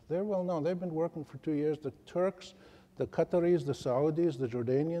groups. They're well-known. They've been working for 2 years. The Turks, the Qataris, the Saudis, the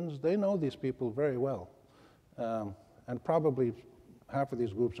Jordanians, they know these people very well. And probably half of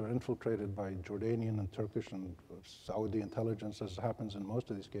these groups are infiltrated by Jordanian and Turkish and Saudi intelligence, as happens in most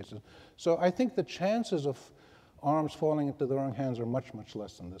of these cases. So I think the chances of arms falling into the wrong hands are much, much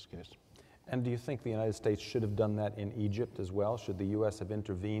less in this case. And do you think the United States should have done that in Egypt as well? Should the U.S. have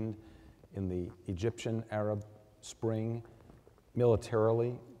intervened in the Egyptian Arab Spring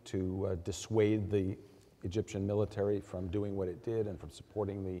militarily to dissuade the Egyptian military from doing what it did and from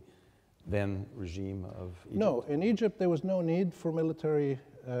supporting the then regime of Egypt? No, in Egypt there was no need for military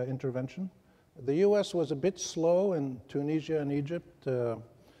intervention. The U.S. was a bit slow in Tunisia and Egypt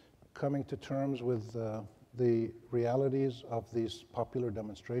coming to terms with the realities of these popular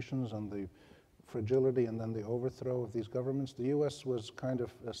demonstrations and the fragility and then the overthrow of these governments. The U.S. was kind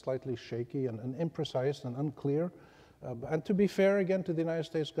of slightly shaky and imprecise and unclear. And to be fair again to the United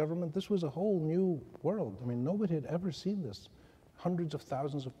States government, this was a whole new world. I mean, nobody had ever seen this. Hundreds of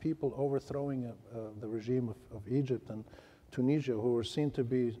thousands of people overthrowing the regime of Egypt and Tunisia, who were seen to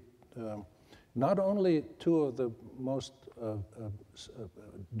be not only two of the most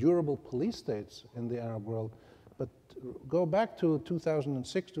durable police states in the Arab world, but go back to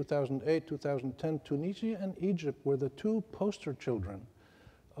 2006, 2008, 2010, Tunisia and Egypt were the two poster children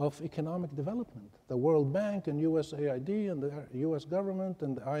of economic development. The World Bank and USAID and the US government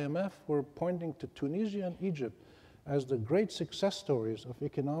and the IMF were pointing to Tunisia and Egypt as the great success stories of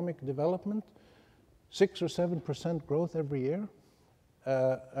economic development, 6 or 7% growth every year,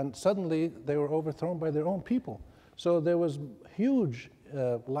 and suddenly they were overthrown by their own people. So there was huge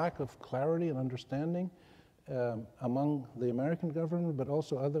lack of clarity and understanding among the American government, but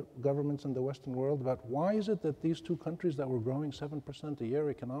also other governments in the Western world about why is it that these two countries that were growing 7% a year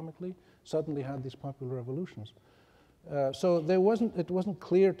economically suddenly had these popular revolutions. So it wasn't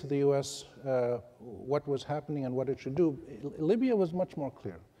clear to the U.S. What was happening and what it should do. Libya was much more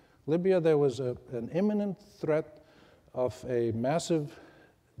clear. Libya, there was an imminent threat of a massive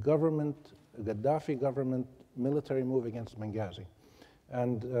government, Gaddafi government, military move against Benghazi.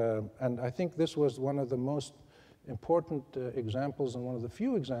 And I think this was one of the most important examples and one of the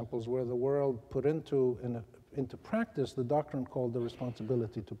few examples where the world put into practice the doctrine called the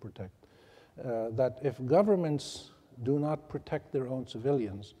responsibility to protect. That if governments do not protect their own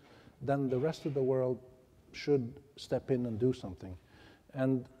civilians, then the rest of the world should step in and do something.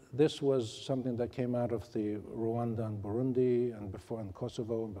 And this was something that came out of the Rwanda and Burundi and before in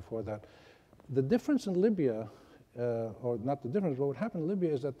Kosovo and before that. The difference in Libya, or not the difference, but what happened in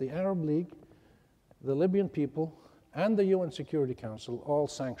Libya is that the Arab League, the Libyan people, and the UN Security Council all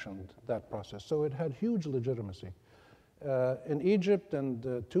sanctioned that process. So it had huge legitimacy. In Egypt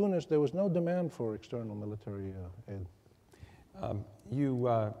and Tunis, there was no demand for external military aid.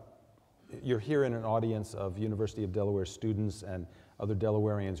 You're here in an audience of University of Delaware students and other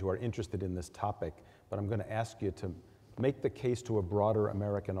Delawareans who are interested in this topic, but I'm going to ask you to make the case to a broader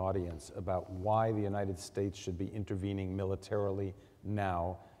American audience about why the United States should be intervening militarily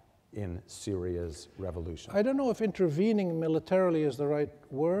now in Syria's revolution. I don't know if intervening militarily is the right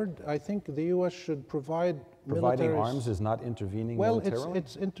word. I think the U.S. should provide Providing arms is not intervening militarily?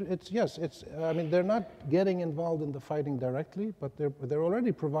 Yes. I mean, they're not getting involved in the fighting directly, but they're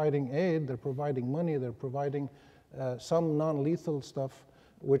already providing aid, they're providing money, they're providing some non-lethal stuff,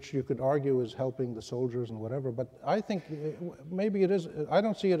 which you could argue is helping the soldiers and whatever. But I think maybe it is. I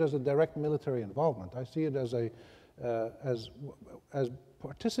don't see it as a direct military involvement. I see it as as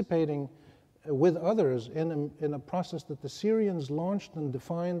participating with others in a process that the Syrians launched and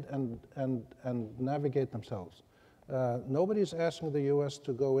defined and navigate themselves. Nobody's asking the U.S.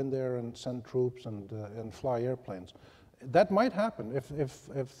 to go in there and send troops and fly airplanes. That might happen if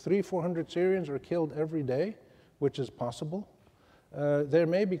 300-400 Syrians are killed every day, which is possible. There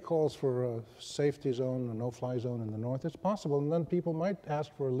may be calls for a safety zone, a no-fly zone in the north. It's possible, and then people might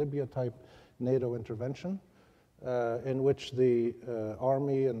ask for a Libya-type NATO intervention, in which the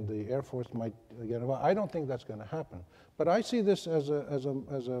Army and the Air Force might get involved. I don't think that's going to happen. But I see this as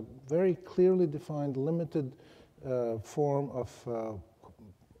a very clearly defined, limited form of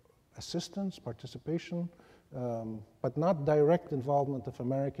assistance, participation, but not direct involvement of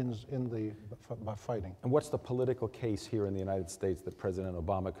Americans in the fighting. And what's the political case here in the United States that President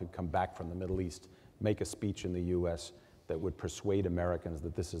Obama could come back from the Middle East, make a speech in the U.S., that would persuade Americans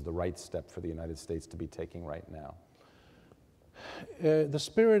that this is the right step for the United States to be taking right now? The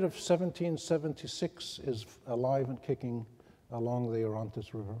spirit of 1776 is alive and kicking along the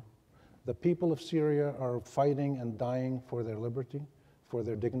Orontes River. The people of Syria are fighting and dying for their liberty, for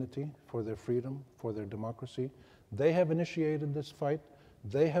their dignity, for their freedom, for their democracy. They have initiated this fight.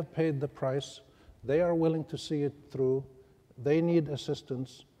 They have paid the price. They are willing to see it through. They need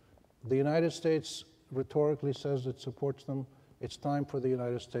assistance. The United States rhetorically says it supports them. It's time for the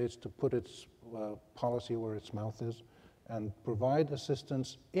United States to put its policy where its mouth is and provide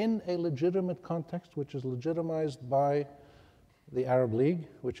assistance in a legitimate context, which is legitimized by the Arab League,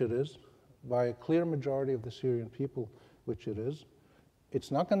 which it is, by a clear majority of the Syrian people, which it is.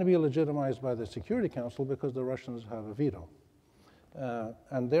 It's not going to be legitimized by the Security Council because the Russians have a veto.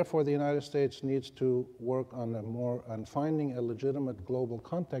 And therefore, the United States needs to work on finding a legitimate global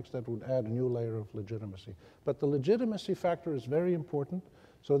context that would add a new layer of legitimacy. But the legitimacy factor is very important.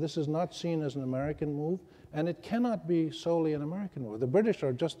 So this is not seen as an American move, and it cannot be solely an American move. The British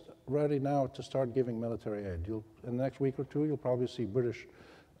are just ready now to start giving military aid. In the next week or two, you'll probably see British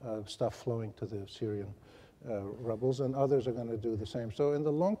stuff flowing to the Syrian rebels, and others are going to do the same. So in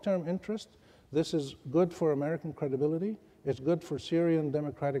the long-term interest, this is good for American credibility. It's good for Syrian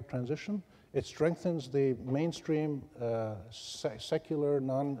democratic transition. It strengthens the mainstream secular,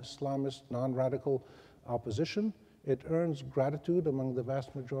 non-Islamist, non-radical opposition. It earns gratitude among the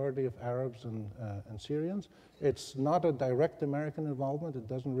vast majority of Arabs and Syrians. It's not a direct American involvement. It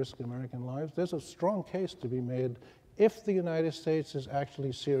doesn't risk American lives. There's a strong case to be made if the United States is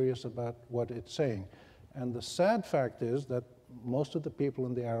actually serious about what it's saying. And the sad fact is that most of the people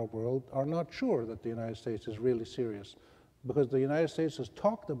in the Arab world are not sure that the United States is really serious, because the United States has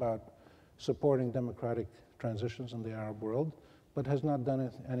talked about supporting democratic transitions in the Arab world, but has not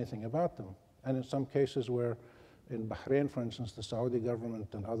done anything about them. And in some cases where, in Bahrain, for instance, the Saudi government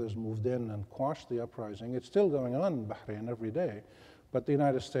and others moved in and quashed the uprising, it's still going on in Bahrain every day, but the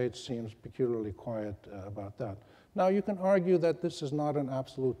United States seems peculiarly quiet about that. Now, you can argue that this is not an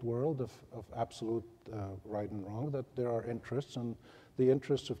absolute world of absolute right and wrong, that there are interests, and the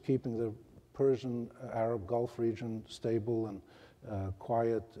interests of keeping the Persian Arab Gulf region stable and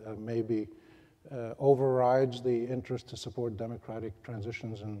quiet maybe overrides the interest to support democratic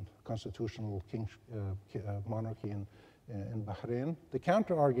transitions and constitutional monarchy in Bahrain. The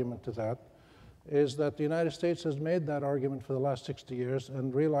counter-argument to that is that the United States has made that argument for the last 60 years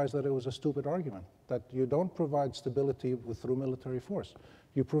and realized that it was a stupid argument, that you don't provide stability through military force.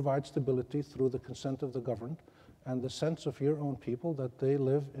 You provide stability through the consent of the governed and the sense of your own people that they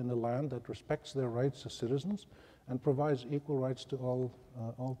live in a land that respects their rights as citizens and provides equal rights to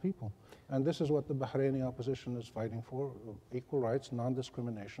all people. And this is what the Bahraini opposition is fighting for, equal rights,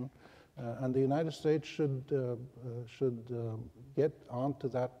 non-discrimination. And the United States should get onto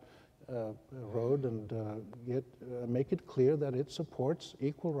that road and make it clear that it supports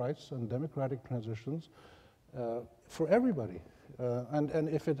equal rights and democratic transitions for everybody. And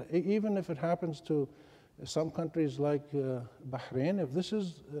even if it happens to Some countries like Bahrain, if this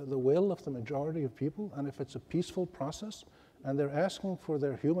is the will of the majority of people, and if it's a peaceful process, and they're asking for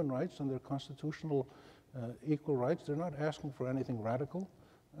their human rights and their constitutional equal rights, they're not asking for anything radical.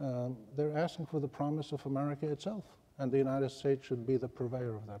 They're asking for the promise of America itself, and the United States should be the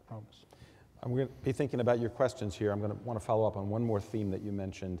purveyor of that promise. I'm going to be thinking about your questions here. I'm going to want to follow up on one more theme that you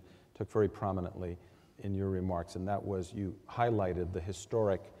mentioned, took very prominently in your remarks, and that was you highlighted the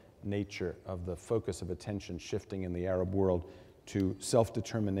historic nature of the focus of attention shifting in the Arab world to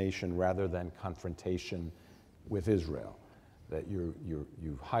self-determination rather than confrontation with Israel. That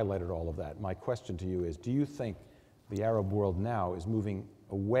you've highlighted all of that. My question to you is, do you think the Arab world now is moving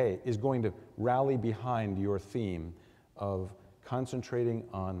away, is going to rally behind your theme of concentrating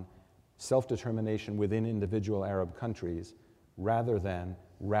on self-determination within individual Arab countries rather than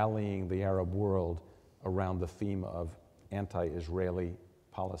rallying the Arab world around the theme of anti-Israeli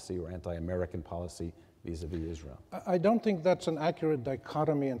policy or anti-American policy vis-a-vis Israel? I don't think that's an accurate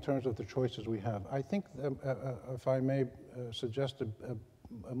dichotomy in terms of the choices we have. I think, if I may suggest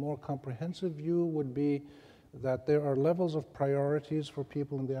a more comprehensive view would be that there are levels of priorities for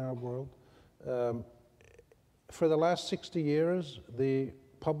people in the Arab world. For the last 60 years, the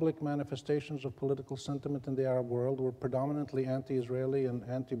public manifestations of political sentiment in the Arab world were predominantly anti-Israeli and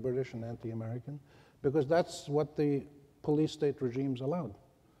anti-British and anti-American, because that's what the police state regimes allowed.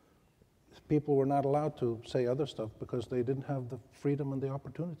 People were not allowed to say other stuff because they didn't have the freedom and the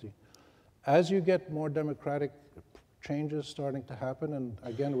opportunity. As you get more democratic changes starting to happen, and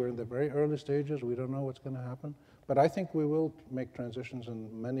again, we're in the very early stages, we don't know what's going to happen, but I think we will make transitions in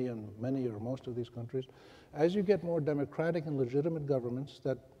many or most of these countries. As you get more democratic and legitimate governments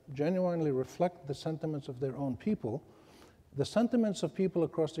that genuinely reflect the sentiments of their own people, the sentiments of people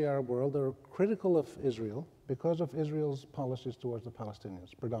across the Arab world are critical of Israel because of Israel's policies towards the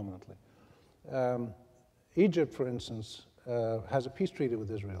Palestinians, predominantly. Egypt, for instance, has a peace treaty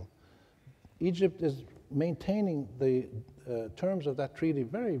with Israel. Egypt is maintaining the terms of that treaty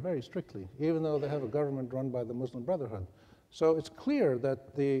very, very strictly, even though they have a government run by the Muslim Brotherhood. So it's clear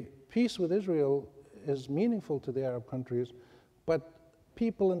that the peace with Israel is meaningful to the Arab countries, but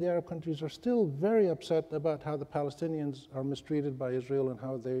people in the Arab countries are still very upset about how the Palestinians are mistreated by Israel and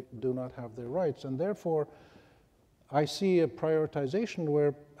how they do not have their rights. And therefore, I see a prioritization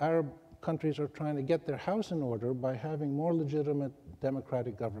where Arab countries are trying to get their house in order by having more legitimate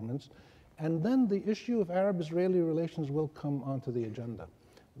democratic governments. And then the issue of Arab-Israeli relations will come onto the agenda.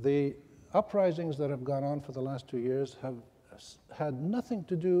 The uprisings that have gone on for the last 2 years have had nothing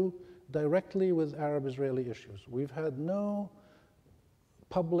to do directly with Arab-Israeli issues. We've had no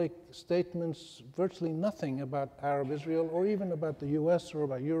public statements, virtually nothing about Arab-Israel or even about the U.S. or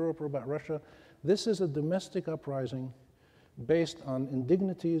about Europe or about Russia. This is a domestic uprising based on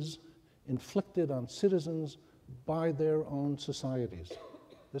indignities inflicted on citizens by their own societies.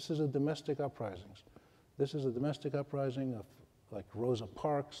 This is a domestic uprising. This is a domestic uprising of like Rosa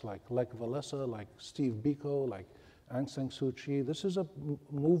Parks, like Lech Walesa, like Steve Biko, like Aung San Suu Kyi. This is a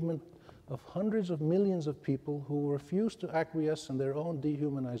movement of hundreds of millions of people who refuse to acquiesce in their own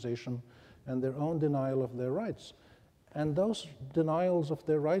dehumanization and their own denial of their rights. And those denials of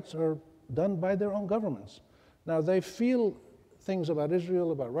their rights are done by their own governments. Now, they feel things about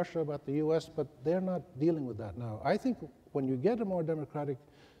Israel, about Russia, about the U.S., but they're not dealing with that now. I think when you get a more democratic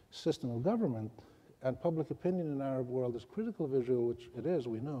system of government, and public opinion in the Arab world is critical of Israel, which it is,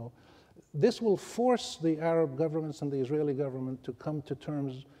 we know, this will force the Arab governments and the Israeli government to come to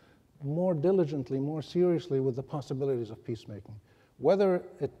terms more diligently, more seriously with the possibilities of peacemaking. Whether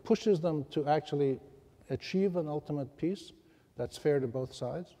it pushes them to actually achieve an ultimate peace that's fair to both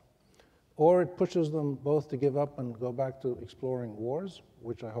sides, or it pushes them both to give up and go back to exploring wars,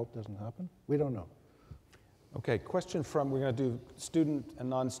 which I hope doesn't happen, we don't know. Okay, question from, we're going to do student and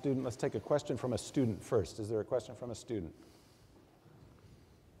non-student. Let's take a question from a student first. Is there a question from a student?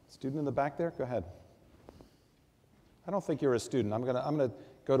 Student in the back there? Go ahead. I don't think you're a student. I'm going to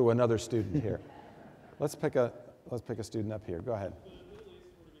go to another student here. Let's pick a student up here. Go ahead.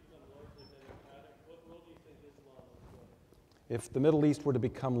 If the Middle East were to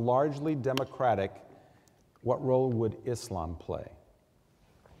become largely democratic, what role would Islam play?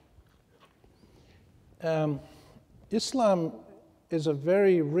 Islam is a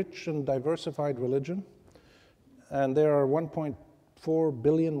very rich and diversified religion, and there are 1.4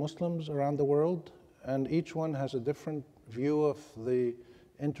 billion Muslims around the world, and each one has a different view of the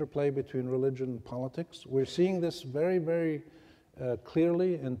interplay between religion and politics. We're seeing this very, very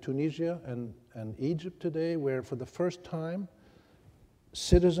clearly in Tunisia and Egypt today, where for the first time,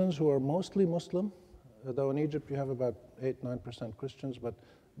 citizens who are mostly Muslim, though in Egypt you have about 8-9% Christians, but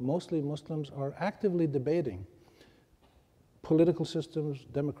mostly Muslims, are actively debating political systems,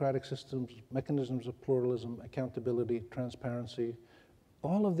 democratic systems, mechanisms of pluralism, accountability, transparency.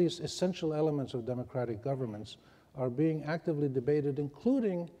 All of these essential elements of democratic governments are being actively debated,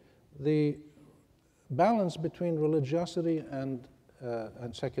 including the balance between religiosity and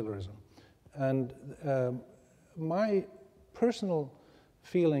secularism. And my personal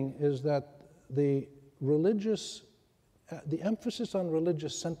feeling is that the emphasis on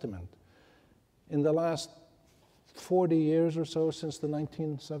religious sentiment in the last 40 years or so, since the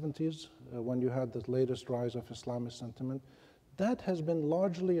 1970s, when you had the latest rise of Islamist sentiment, that has been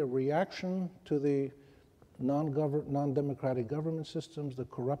largely a reaction to the non-democratic government systems, the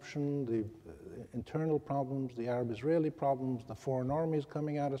corruption, the internal problems, the Arab-Israeli problems, the foreign armies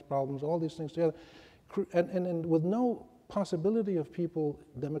coming at us problems, all these things together. And with no possibility of people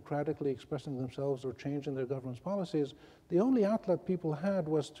democratically expressing themselves or changing their government's policies, the only outlet people had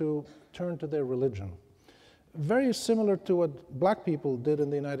was to turn to their religion. Very similar to what black people did in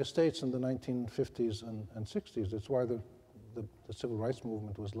the United States in the 1950s and 60s. That's why the civil rights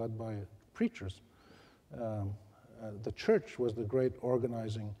movement was led by preachers. The church was the great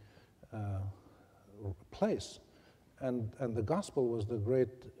organizing place, and the gospel was the great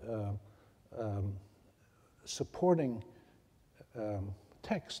supporting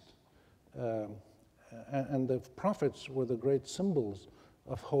text, and the prophets were the great symbols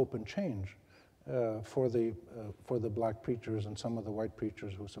of hope and change for the black preachers and some of the white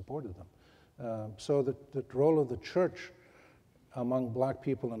preachers who supported them. So the role of the church among black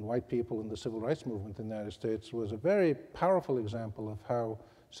people and white people in the civil rights movement in the United States was a very powerful example of how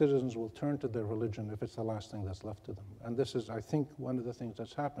citizens will turn to their religion if it's the last thing that's left to them. And this is, I think, one of the things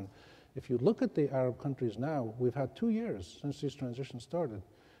that's happened. If you look at the Arab countries now, we've had 2 years since these transitions started.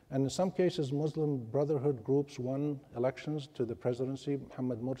 And in some cases, Muslim Brotherhood groups won elections to the presidency,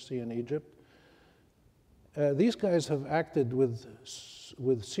 Mohammed Morsi in Egypt. These guys have acted with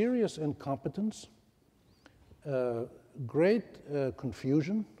serious incompetence, great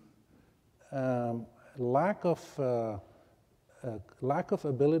confusion, lack of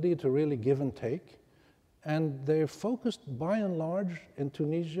ability to really give and take, and they're focused by and large in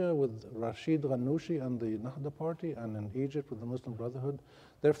Tunisia with Rashid Ghannouchi and the Nahda Party, and in Egypt with the Muslim Brotherhood.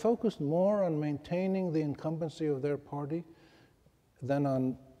 They're focused more on maintaining the incumbency of their party than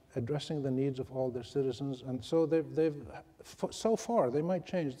on addressing the needs of all their citizens. And so so far, they might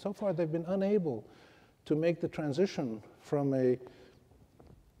change, so far they've been unable to make the transition from a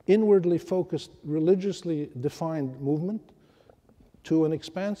inwardly focused, religiously defined movement to an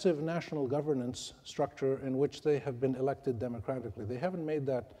expansive national governance structure in which they have been elected democratically. They haven't made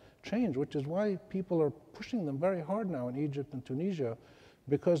that change, which is why people are pushing them very hard now in Egypt and Tunisia,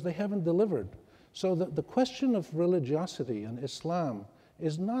 because they haven't delivered. So the question of religiosity and Islam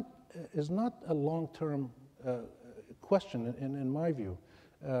is not a long-term question in my view.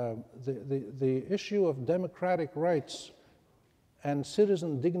 The issue of democratic rights and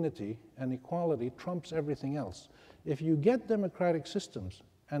citizen dignity and equality trumps everything else. If you get democratic systems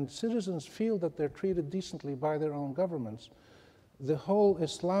and citizens feel that they're treated decently by their own governments, the whole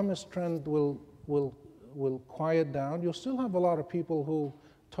Islamist trend will quiet down. You'll still have a lot of people who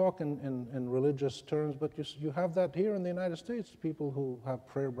talk in religious terms, but you have that here in the United States, people who have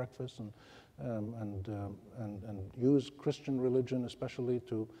prayer breakfasts and use Christian religion especially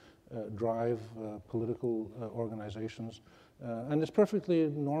to drive political organizations. And it's perfectly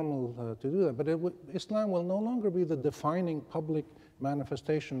normal to do that. But Islam will no longer be the defining public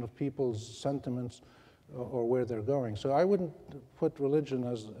manifestation of people's sentiments or where they're going. So I wouldn't put religion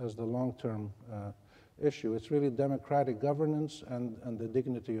as the long-term issue. It's really democratic governance and the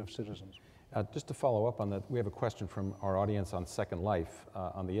dignity of citizens. Just to follow up on that, we have a question from our audience on Second Life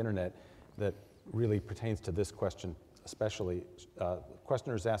on the internet that really pertains to this question especially.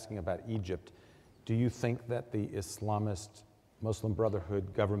 Questioner is asking about Egypt. Do you think that the Islamist Muslim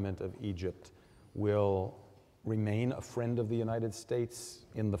Brotherhood government of Egypt will remain a friend of the United States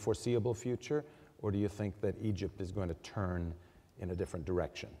in the foreseeable future, or do you think that Egypt is going to turn in a different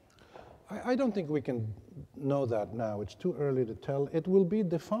direction? I don't think we can know that now. It's too early to tell. It will be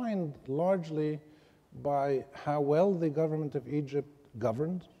defined largely by how well the government of Egypt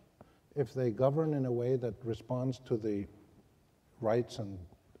governed. If they govern in a way that responds to the rights and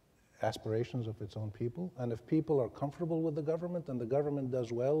aspirations of its own people, and if people are comfortable with the government and the government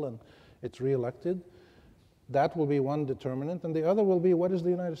does well and it's reelected, that will be one determinant. And the other will be, what is the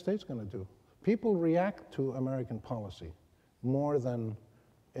United States going to do? People react to American policy more than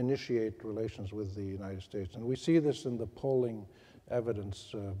initiate relations with the United States. And we see this in the polling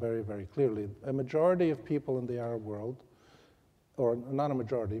evidence very, very clearly. A majority of people in the Arab world, or not a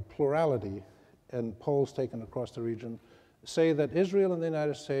majority, plurality in polls taken across the region, say that Israel and the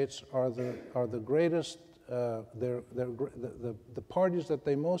United States are the greatest, the parties that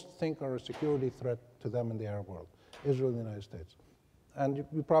they most think are a security threat to them in the Arab world, Israel and the United States. And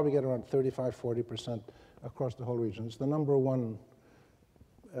you probably get around 35–40% across the whole region. It's the number one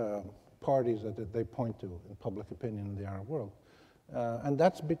parties that they point to in public opinion in the Arab world. And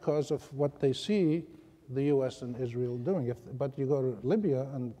that's because of what they see the U.S. and Israel doing. But you go to Libya,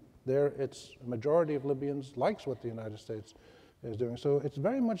 and there it's a majority of Libyans likes what the United States is doing. So it's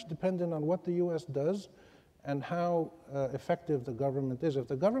very much dependent on what the U.S. does and how effective the government is. If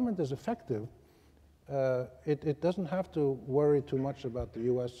the government is effective, it doesn't have to worry too much about the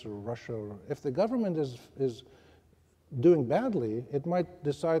U.S. or Russia. If the government is doing badly, it might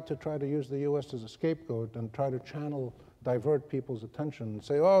decide to try to use the U.S. as a scapegoat and try to divert people's attention and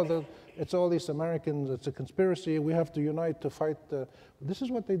say, oh, it's all these Americans, it's a conspiracy, we have to unite to fight. This is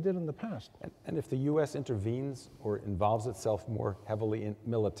what they did in the past. And if the U.S. intervenes or involves itself more heavily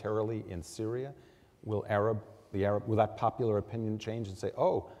militarily in Syria, will that popular opinion change and say,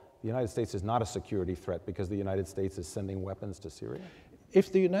 oh, the United States is not a security threat because the United States is sending weapons to Syria?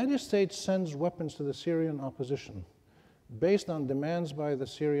 If the United States sends weapons to the Syrian opposition, based on demands by the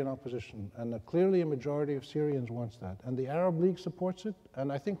Syrian opposition, and clearly a majority of Syrians wants that, and the Arab League supports it,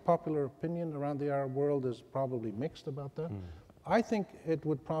 and I think popular opinion around the Arab world is probably mixed about that. I think it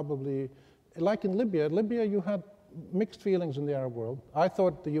would probably, like in Libya, you had mixed feelings in the Arab world. I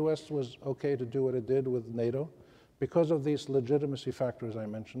thought the US was okay to do what it did with NATO because of these legitimacy factors I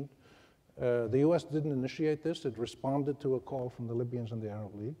mentioned. The US didn't initiate this, it responded to a call from the Libyans and the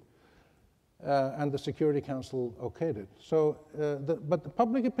Arab League. And the Security Council okayed it. So, but the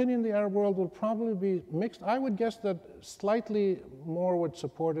public opinion in the Arab world will probably be mixed. I would guess that slightly more would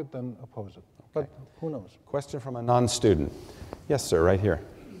support it than oppose it. Okay. But who knows? Question from a non-student. Yes, sir, right here.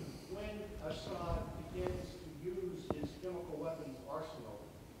 When Assad begins to use his chemical weapons arsenal,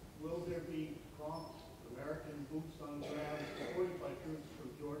 will there be prompt American boots on the ground supported by troops from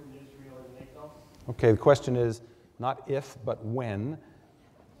Jordan, Israel, and NATO? Okay, the question is not if, but when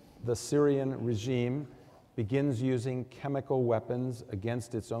the Syrian regime begins using chemical weapons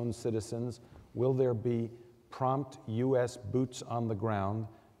against its own citizens, will there be prompt U.S. boots on the ground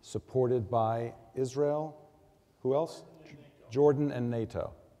supported by Israel? Who else? Jordan and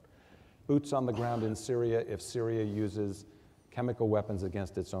NATO. Boots on the ground in Syria if Syria uses chemical weapons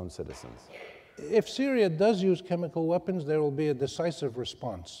against its own citizens. If Syria does use chemical weapons, there will be a decisive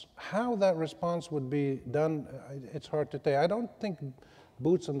response. How that response would be done, it's hard to say. I don't think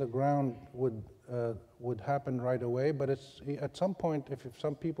boots on the ground would happen right away, but it's at some point, if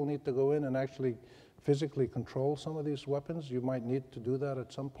some people need to go in and actually physically control some of these weapons, you might need to do that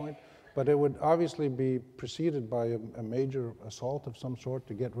at some point. But it would obviously be preceded by a major assault of some sort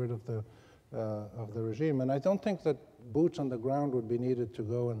to get rid of the regime. And I don't think that boots on the ground would be needed to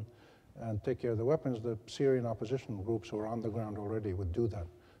go and take care of the weapons. The Syrian opposition groups who are on the ground already would do that.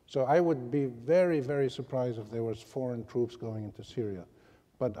 So I would be very, very surprised if there was foreign troops going into Syria.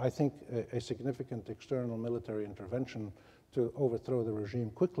 But I think a significant external military intervention to overthrow the regime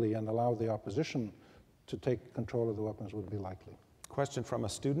quickly and allow the opposition to take control of the weapons would be likely. Question from a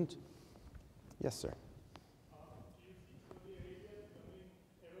student? Yes, sir.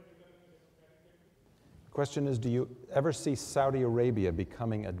 Question is, do you ever see Saudi Arabia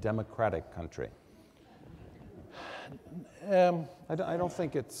becoming a democratic country? I don't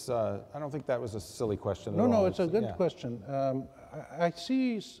think it's. I don't think that was a silly question. No, it's a good question. I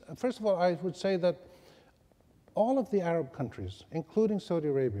see. First of all, I would say that all of the Arab countries, including Saudi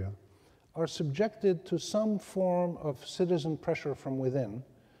Arabia, are subjected to some form of citizen pressure from within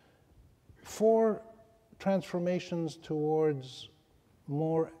for transformations towards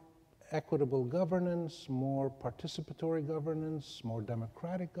more equitable governance, more participatory governance, more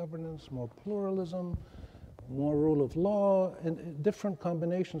democratic governance, more pluralism, more rule of law, and different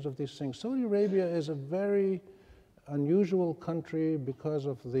combinations of these things. Saudi Arabia is a very unusual country because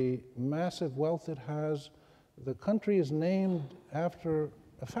of the massive wealth it has. The country is named after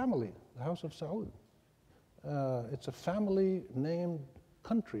a family, the House of Saud. It's a family-named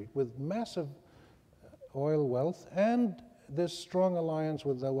country with massive oil wealth and this strong alliance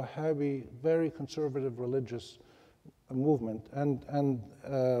with the Wahhabi, very conservative religious movement. And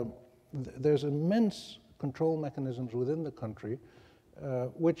there's immense control mechanisms within the country,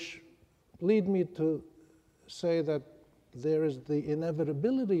 which lead me to say that there is the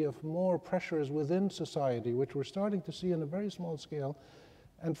inevitability of more pressures within society, which we're starting to see on a very small scale,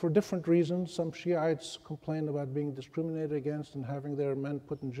 and for different reasons. Some Shiites complain about being discriminated against and having their men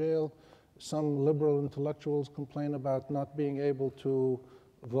put in jail. Some liberal intellectuals complain about not being able to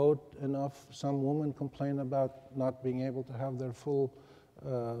vote enough. Some women complain about not being able to have their full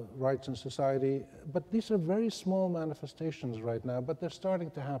rights in society. But these are very small manifestations right now, but they're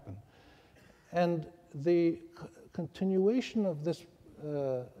starting to happen. And the continuation of this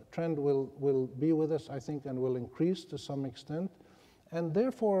trend will be with us, I think, and will increase to some extent. And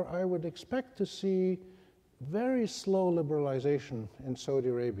therefore, I would expect to see very slow liberalization in Saudi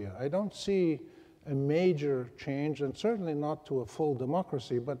Arabia. I don't see a major change, and certainly not to a full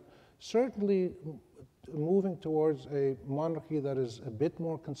democracy, but certainly moving towards a monarchy that is a bit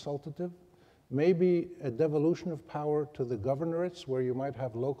more consultative, maybe a devolution of power to the governorates, where you might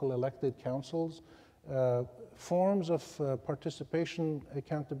have local elected councils, forms of participation,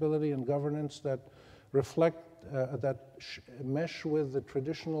 accountability, and governance that reflect, mesh with the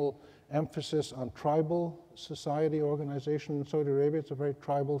traditional emphasis on tribal society organization in Saudi Arabia. It's a very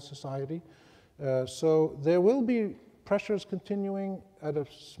tribal society. So there will be pressures continuing at a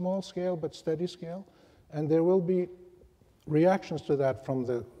small scale but steady scale, and there will be reactions to that from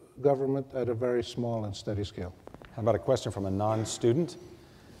the government at a very small and steady scale. How about a question from a non-student?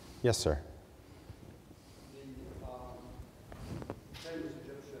 Yes, sir.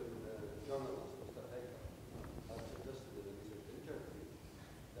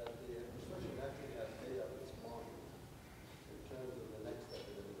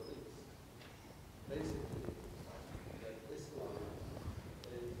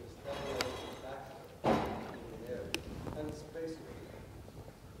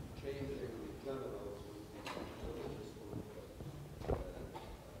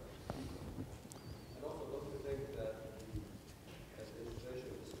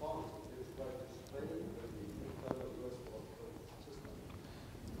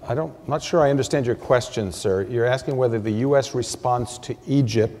 I'm not sure I understand your question, sir. You're asking whether the U.S. response to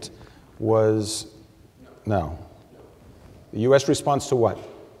Egypt was... No. The U.S. response to what? I'm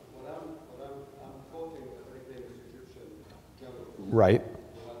quoting a very famous Egyptian journalist. Right.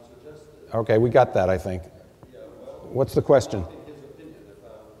 Okay, we got that, I think. Yeah, well, what's the question? his opinion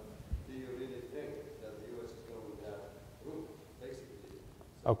about, do you really think that the U.S. is going that route, basically?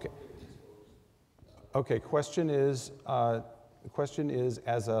 Okay. Okay, question is, the question is,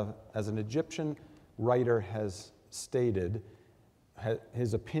 as an Egyptian writer has stated, the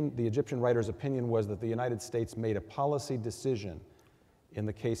Egyptian writer's opinion was that the United States made a policy decision in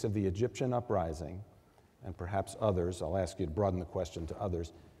the case of the Egyptian uprising, and perhaps others, I'll ask you to broaden the question to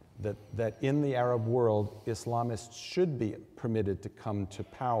others, that in the Arab world, Islamists should be permitted to come to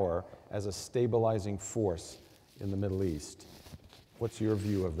power as a stabilizing force in the Middle East. What's your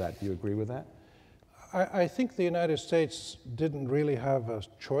view of that? Do you agree with that? I think the United States didn't really have a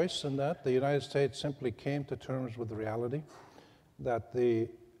choice in that. The United States simply came to terms with the reality that the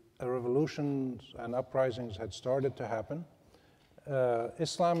revolutions and uprisings had started to happen.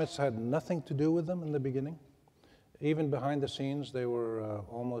 Islamists had nothing to do with them in the beginning. Even behind the scenes, they were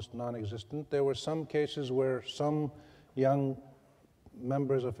almost non-existent. There were some cases where some young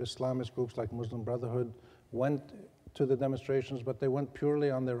members of Islamist groups like Muslim Brotherhood went to the demonstrations, but they went purely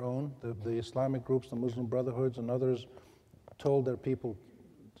on their own. The Islamic groups, the Muslim Brotherhoods and others told their people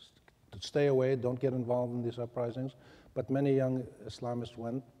to stay away, don't get involved in these uprisings. But many young Islamists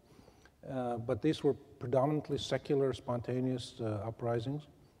went. But these were predominantly secular, spontaneous uprisings.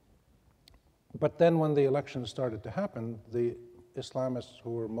 But then when the elections started to happen, the Islamists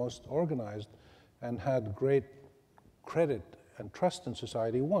who were most organized and had great credit and trust in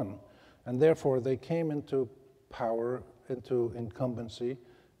society won. And therefore they came into power, into incumbency,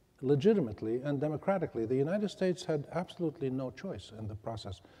 legitimately and democratically. The United States had absolutely no choice in the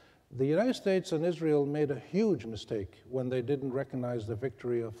process. The United States and Israel made a huge mistake when they didn't recognize the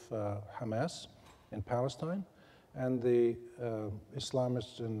victory of Hamas in Palestine and the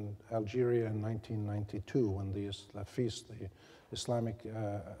Islamists in Algeria in 1992 when the FIS, the Islamic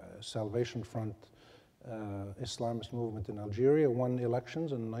Salvation Front Islamist movement in Algeria, won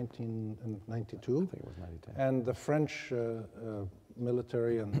elections in 1992. I think it was 92. And the French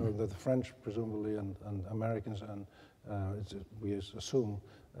military, or the French presumably, and Americans, and we assume,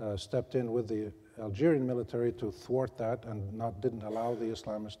 stepped in with the Algerian military to thwart that and didn't allow the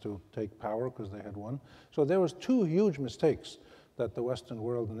Islamists to take power because they had won. So there was two huge mistakes that the Western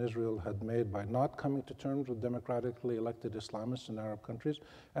world and Israel had made by not coming to terms with democratically elected Islamists in Arab countries,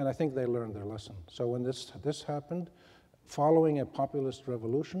 and I think they learned their lesson. So when this happened, following a populist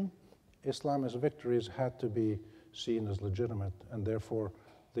revolution, Islamist victories had to be seen as legitimate, and therefore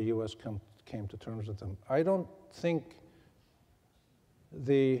the U.S. came to terms with them. I don't think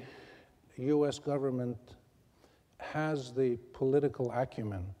the U.S. government has the political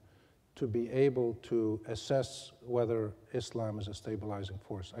acumen to be able to assess whether Islam is a stabilizing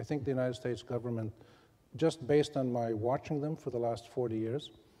force. I think the United States government, just based on my watching them for the last 40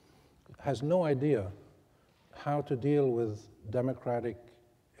 years, has no idea how to deal with democratic,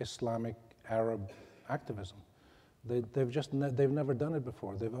 Islamic, Arab activism. They've never done it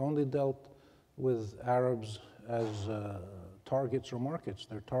before. They've only dealt with Arabs as targets or markets.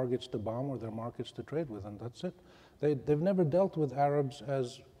 They're targets to bomb or they're markets to trade with, and that's it. They've never dealt with Arabs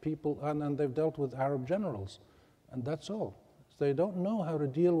as people, and they've dealt with Arab generals, and that's all. They don't know how to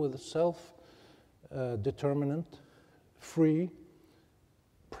deal with self-determinant, free,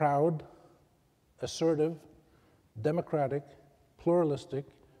 proud, assertive, democratic, pluralistic,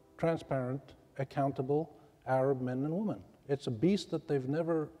 transparent, accountable Arab men and women. It's a beast that they've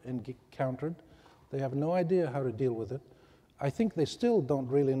never encountered. They have no idea how to deal with it. I think they still don't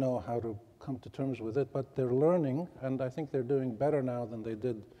really know how to come to terms with it, but they're learning, and I think they're doing better now than they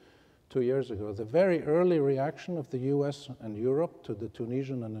did 2 years ago. The very early reaction of the US and Europe to the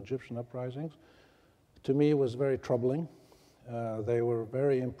Tunisian and Egyptian uprisings, to me, was very troubling. They were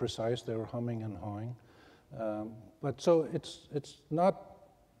very imprecise. They were humming and hawing. But so it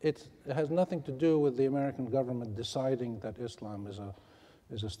has nothing to do with the American government deciding that Islam is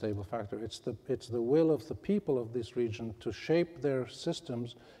a stable factor. It's the will of the people of this region to shape their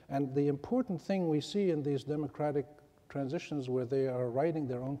systems. And the important thing we see in these democratic transitions where they are writing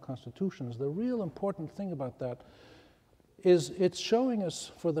their own constitutions, the real important thing about that is it's showing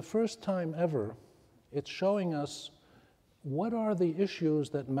us, for the first time ever, it's showing us what are the issues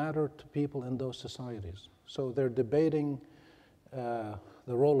that matter to people in those societies. So they're debating the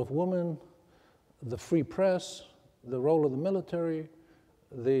role of women, the free press, the role of the military,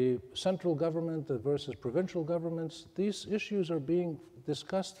 the central government versus provincial governments. These issues are being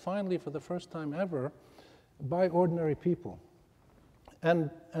discussed finally for the first time ever by ordinary people. And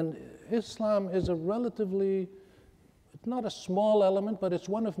Islam is a relatively, it's not a small element, but it's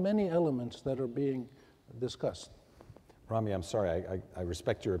one of many elements that are being discussed. Rami, I'm sorry, I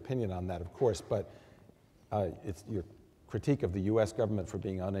respect your opinion on that, of course, but it's your critique of the US government for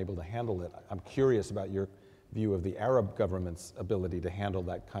being unable to handle it. I'm curious about your view of the Arab government's ability to handle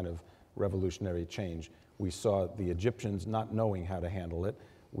that kind of revolutionary change. We saw the Egyptians not knowing how to handle it.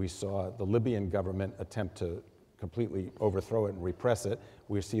 We saw the Libyan government attempt to completely overthrow it and repress it.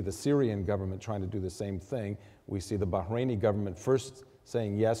 We see the Syrian government trying to do the same thing. We see the Bahraini government first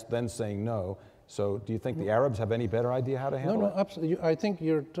saying yes, then saying no. So do you think the Arabs have any better idea how to handle it? No, absolutely. I think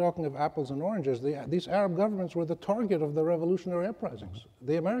you're talking of apples and oranges. These Arab governments were the target of the revolutionary uprisings.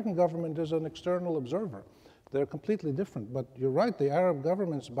 The American government is an external observer. They're completely different. But you're right, the Arab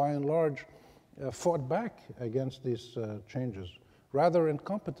governments, by and large, fought back against these changes, rather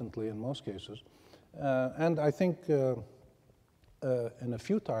incompetently in most cases. And I think in a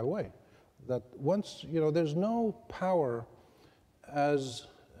futile way, that once, there's no power as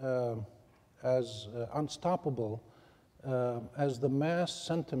unstoppable as the mass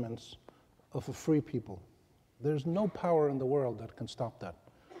sentiments of a free people. There's no power in the world that can stop that.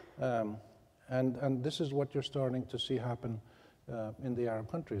 And this is what you're starting to see happen in the Arab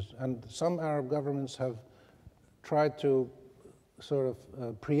countries. And some Arab governments have tried to sort of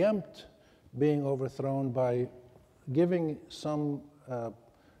preempt being overthrown by giving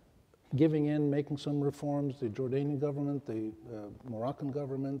in, making some reforms. The Jordanian government, the Moroccan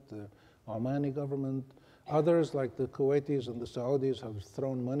government, the Omani government. Others, like the Kuwaitis and the Saudis, have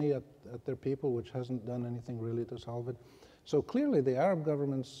thrown money at their people, which hasn't done anything really to solve it. So clearly the Arab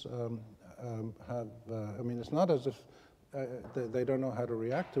governments have, it's not as if they don't know how to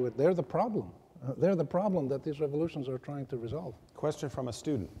react to it. They're the problem. They're the problem that these revolutions are trying to resolve. Question from a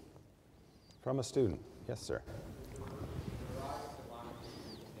student. From a student. Yes, sir.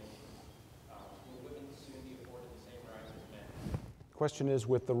 Question is,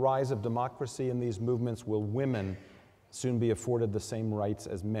 with the rise of democracy in these movements, will women soon be afforded the same rights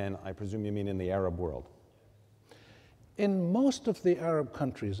as men? I presume you mean in the Arab world. In most of the Arab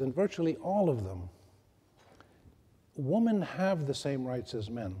countries, in virtually all of them, women have the same rights as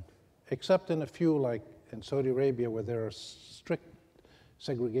men, except in a few, like in Saudi Arabia, where there are strict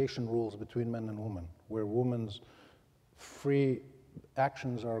segregation rules between men and women, where women's free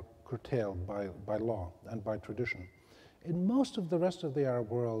actions are curtailed by law and by tradition. In most of the rest of the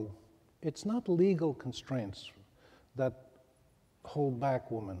Arab world, it's not legal constraints that hold back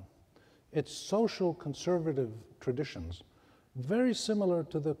women. It's social conservative traditions, very similar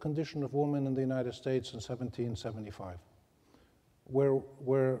to the condition of women in the United States in 1775,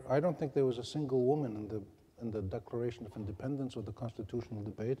 where I don't think there was a single woman in the Declaration of Independence or the constitutional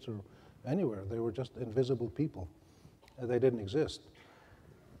debates or anywhere. They were just invisible people. They didn't exist.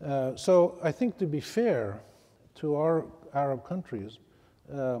 So I think, to be fair to our Arab countries,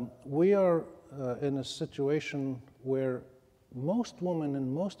 we are in a situation where most women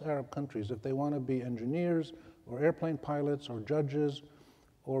in most Arab countries, if they want to be engineers or airplane pilots or judges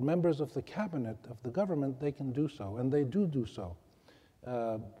or members of the cabinet of the government, they can do so, and they do so.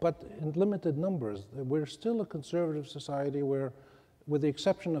 But in limited numbers. We're still a conservative society where, with the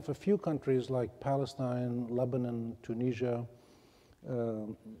exception of a few countries like Palestine, Lebanon, Tunisia,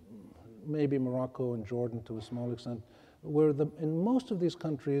 maybe Morocco and Jordan to a small extent, where in most of these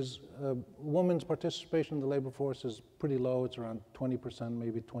countries, women's participation in the labor force is pretty low. It's around 20%,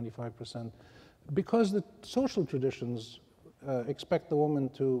 maybe 25%, because the social traditions expect the woman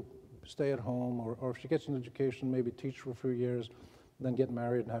to stay at home, or if she gets an education, maybe teach for a few years, then get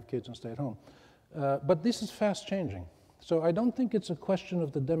married and have kids and stay at home. But this is fast changing. So I don't think it's a question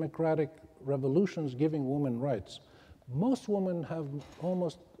of the democratic revolutions giving women rights. Most women have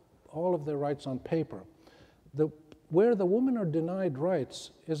almost all of their rights on paper. Where the women are denied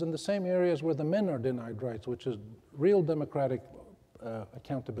rights is in the same areas where the men are denied rights, which is real democratic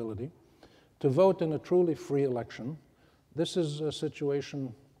accountability, to vote in a truly free election. This is a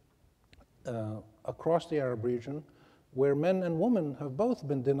situation across the Arab region where men and women have both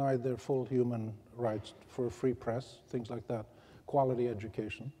been denied their full human rights for a free press, things like that, quality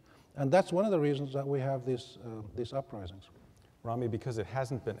education. And that's one of the reasons that we have these uprisings. Rami, because it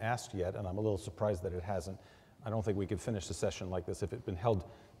hasn't been asked yet, and I'm a little surprised that it hasn't, I don't think we could finish a session like this. If it had been held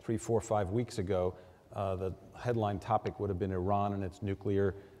 3, 4, 5 weeks ago, the headline topic would have been Iran and its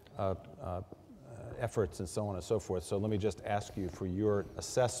nuclear efforts and so on and so forth. So let me just ask you for your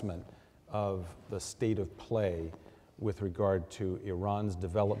assessment of the state of play with regard to Iran's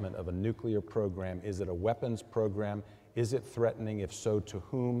development of a nuclear program. Is it a weapons program? Is it threatening? If so, to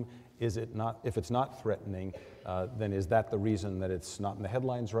whom? Is it not? If it's not threatening, then is that the reason that it's not in the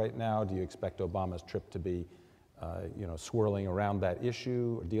headlines right now? Do you expect Obama's trip to be swirling around that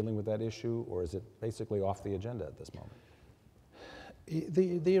issue or dealing with that issue, or is it basically off the agenda at this moment?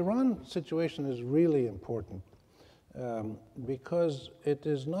 The Iran situation is really important because it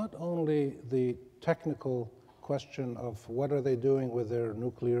is not only the technical question of what are they doing with their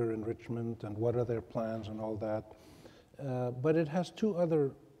nuclear enrichment and what are their plans and all that, but it has two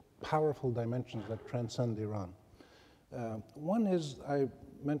other powerful dimensions that transcend Iran. One is, I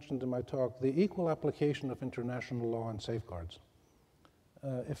mentioned in my talk, the equal application of international law and safeguards.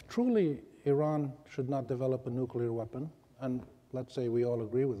 If truly Iran should not develop a nuclear weapon, and let's say we all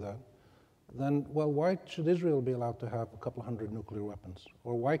agree with that, then, well, why should Israel be allowed to have a couple hundred nuclear weapons?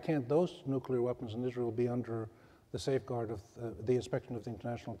 Or why can't those nuclear weapons in Israel be under the safeguard of the inspection of the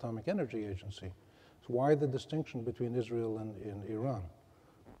International Atomic Energy Agency? So why the distinction between Israel and Iran?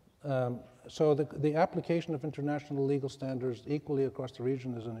 So the application of international legal standards equally across the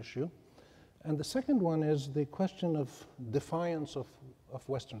region is an issue. And the second one is the question of defiance of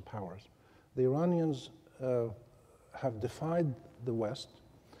Western powers. The Iranians have defied the West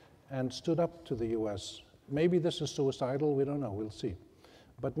and stood up to the U.S. Maybe this is suicidal, we don't know, we'll see.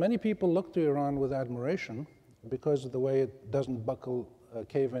 But many people look to Iran with admiration because of the way it doesn't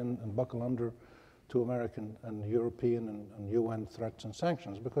cave in and buckle under to American and European and UN threats and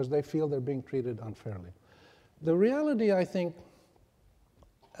sanctions, because they feel they're being treated unfairly. The reality, I think,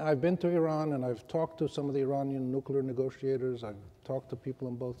 I've been to Iran and I've talked to some of the Iranian nuclear negotiators, I've talked to people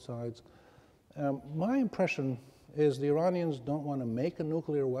on both sides. My impression is the Iranians don't want to make a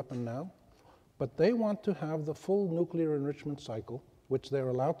nuclear weapon now, but they want to have the full nuclear enrichment cycle, which they're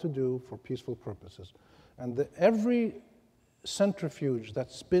allowed to do for peaceful purposes. And every centrifuge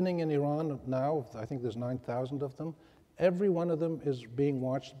that's spinning in Iran now, I think there's 9,000 of them, every one of them is being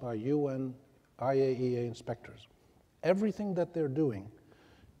watched by UN, IAEA inspectors. Everything that they're doing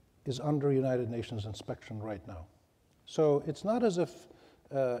is under United Nations inspection right now. So it's not as if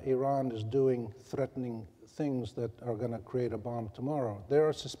Iran is doing threatening things that are going to create a bomb tomorrow. There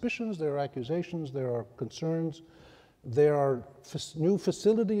are suspicions, there are accusations, there are concerns, there are new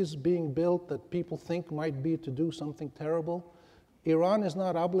facilities being built that people think might be to do something terrible. Iran is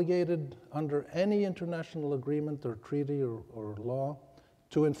not obligated under any international agreement or treaty or law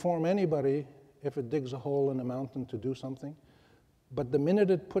to inform anybody if it digs a hole in a mountain to do something. But the minute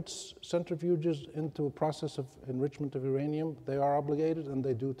it puts centrifuges into a process of enrichment of uranium, they are obligated and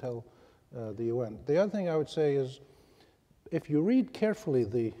they do tell the UN. The other thing I would say is, if you read carefully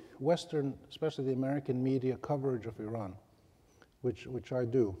the Western, especially the American media coverage of Iran, which I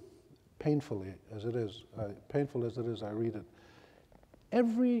do, painfully as it is, I read it.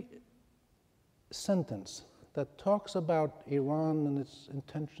 Every sentence that talks about Iran and its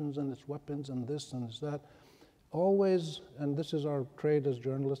intentions and its weapons and this and that always, and this is our trade as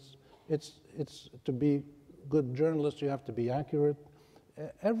journalists, it's to be good journalists, you have to be accurate.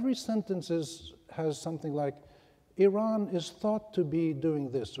 Every sentence has something like, Iran is thought to be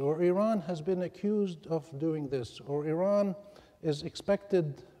doing this, or Iran has been accused of doing this, or Iran is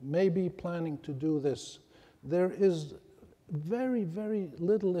expected, maybe planning to do this. There is very, very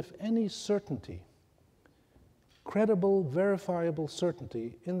little, if any, certainty, credible, verifiable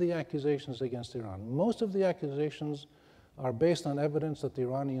certainty in the accusations against Iran. Most of the accusations are based on evidence that the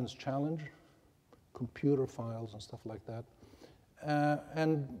Iranians challenge, computer files and stuff like that.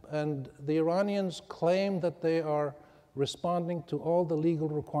 And the Iranians claim that they are responding to all the legal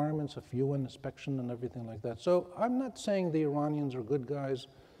requirements of UN inspection and everything like that. So I'm not saying the Iranians are good guys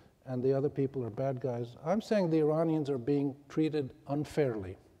and the other people are bad guys. I'm saying the Iranians are being treated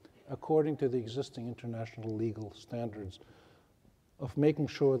unfairly according to the existing international legal standards of making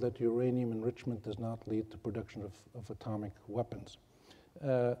sure that uranium enrichment does not lead to production of atomic weapons.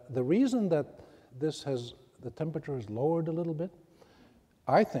 The reason that the temperature has lowered a little bit,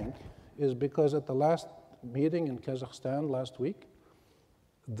 I think, is because at the last meeting in Kazakhstan last week,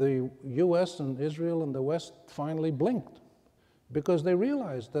 the U.S. and Israel and the West finally blinked because they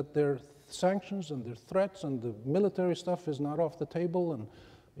realized that their sanctions and their threats and the military stuff is not off the table. And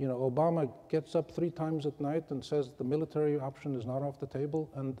Obama gets up 3 times at night and says the military option is not off the table.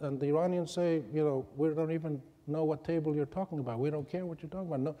 And the Iranians say, we don't even know what table you're talking about. We don't care what you're talking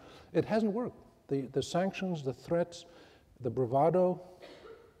about. No, it hasn't worked. The sanctions, the threats, the bravado,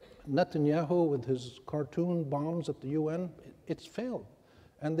 Netanyahu with his cartoon bombs at the UN, it's failed.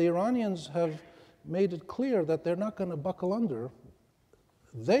 And the Iranians have made it clear that they're not going to buckle under.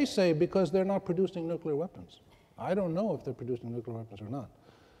 They say because they're not producing nuclear weapons. I don't know if they're producing nuclear weapons or not.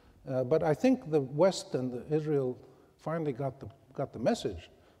 But I think the West and Israel finally got the message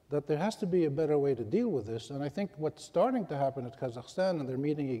that there has to be a better way to deal with this. And I think what's starting to happen at Kazakhstan, and they're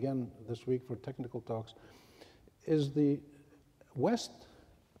meeting again this week for technical talks, is the West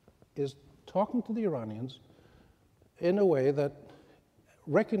is talking to the Iranians in a way that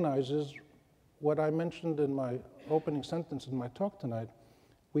recognizes what I mentioned in my opening sentence in my talk tonight.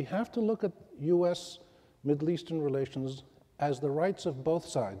 We have to look at U.S. Middle Eastern relations as the rights of both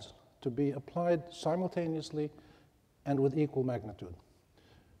sides to be applied simultaneously and with equal magnitude.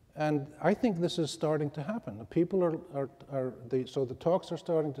 And I think this is starting to happen. The people so the talks are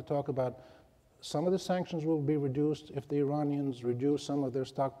starting to talk about some of the sanctions will be reduced if the Iranians reduce some of their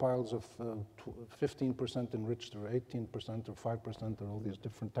stockpiles of 15% enriched or 18% or 5% or all these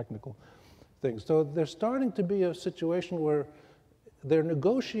different technical things. So there's starting to be a situation where they're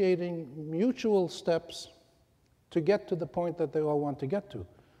negotiating mutual steps to get to the point that they all want to get to,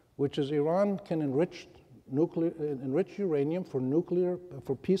 which is Iran can enrich uranium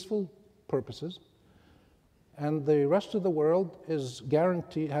for peaceful purposes, and the rest of the world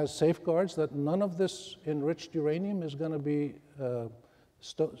has safeguards that none of this enriched uranium is going to be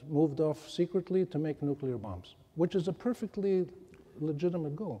moved off secretly to make nuclear bombs, which is a perfectly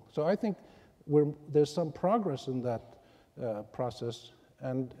legitimate goal. So I think there's some progress in that process,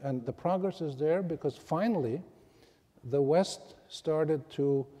 and the progress is there because finally the West started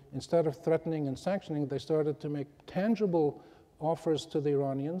to, instead of threatening and sanctioning, they started to make tangible offers to the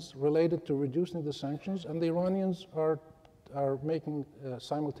Iranians related to reducing the sanctions, and the Iranians are making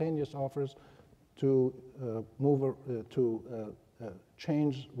simultaneous offers to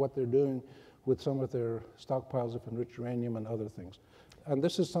change what they're doing with some of their stockpiles of enriched uranium and other things. And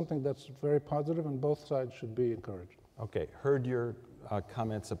this is something that's very positive, and both sides should be encouraged. Okay, heard your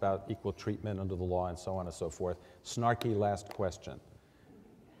comments about equal treatment under the law and so on and so forth. Snarky last question.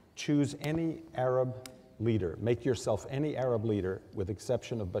 Choose any Arab leader, make yourself any Arab leader with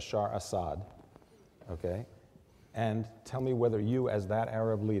exception of Bashar Assad, okay? And tell me whether you, as that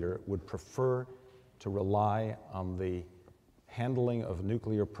Arab leader, would prefer to rely on the handling of a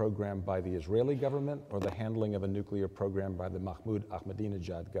nuclear program by the Israeli government or the handling of a nuclear program by the Mahmoud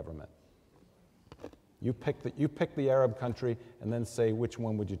Ahmadinejad government. You pick the Arab country and then say which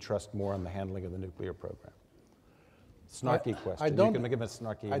one would you trust more on the handling of the nuclear program. Snarky question. You can give a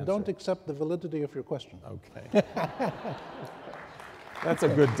snarky answer. I don't accept the validity of your question. Okay. That's a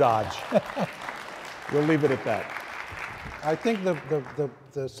good dodge. We'll leave it at that. I think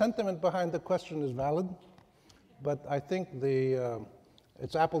the sentiment behind the question is valid, but I think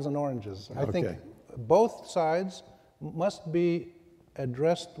it's apples and oranges. I think both sides must be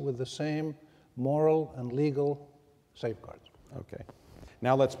addressed with the same moral and legal safeguards. Okay.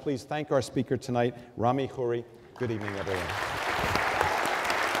 Now let's please thank our speaker tonight, Rami Khouri. Good evening, everyone.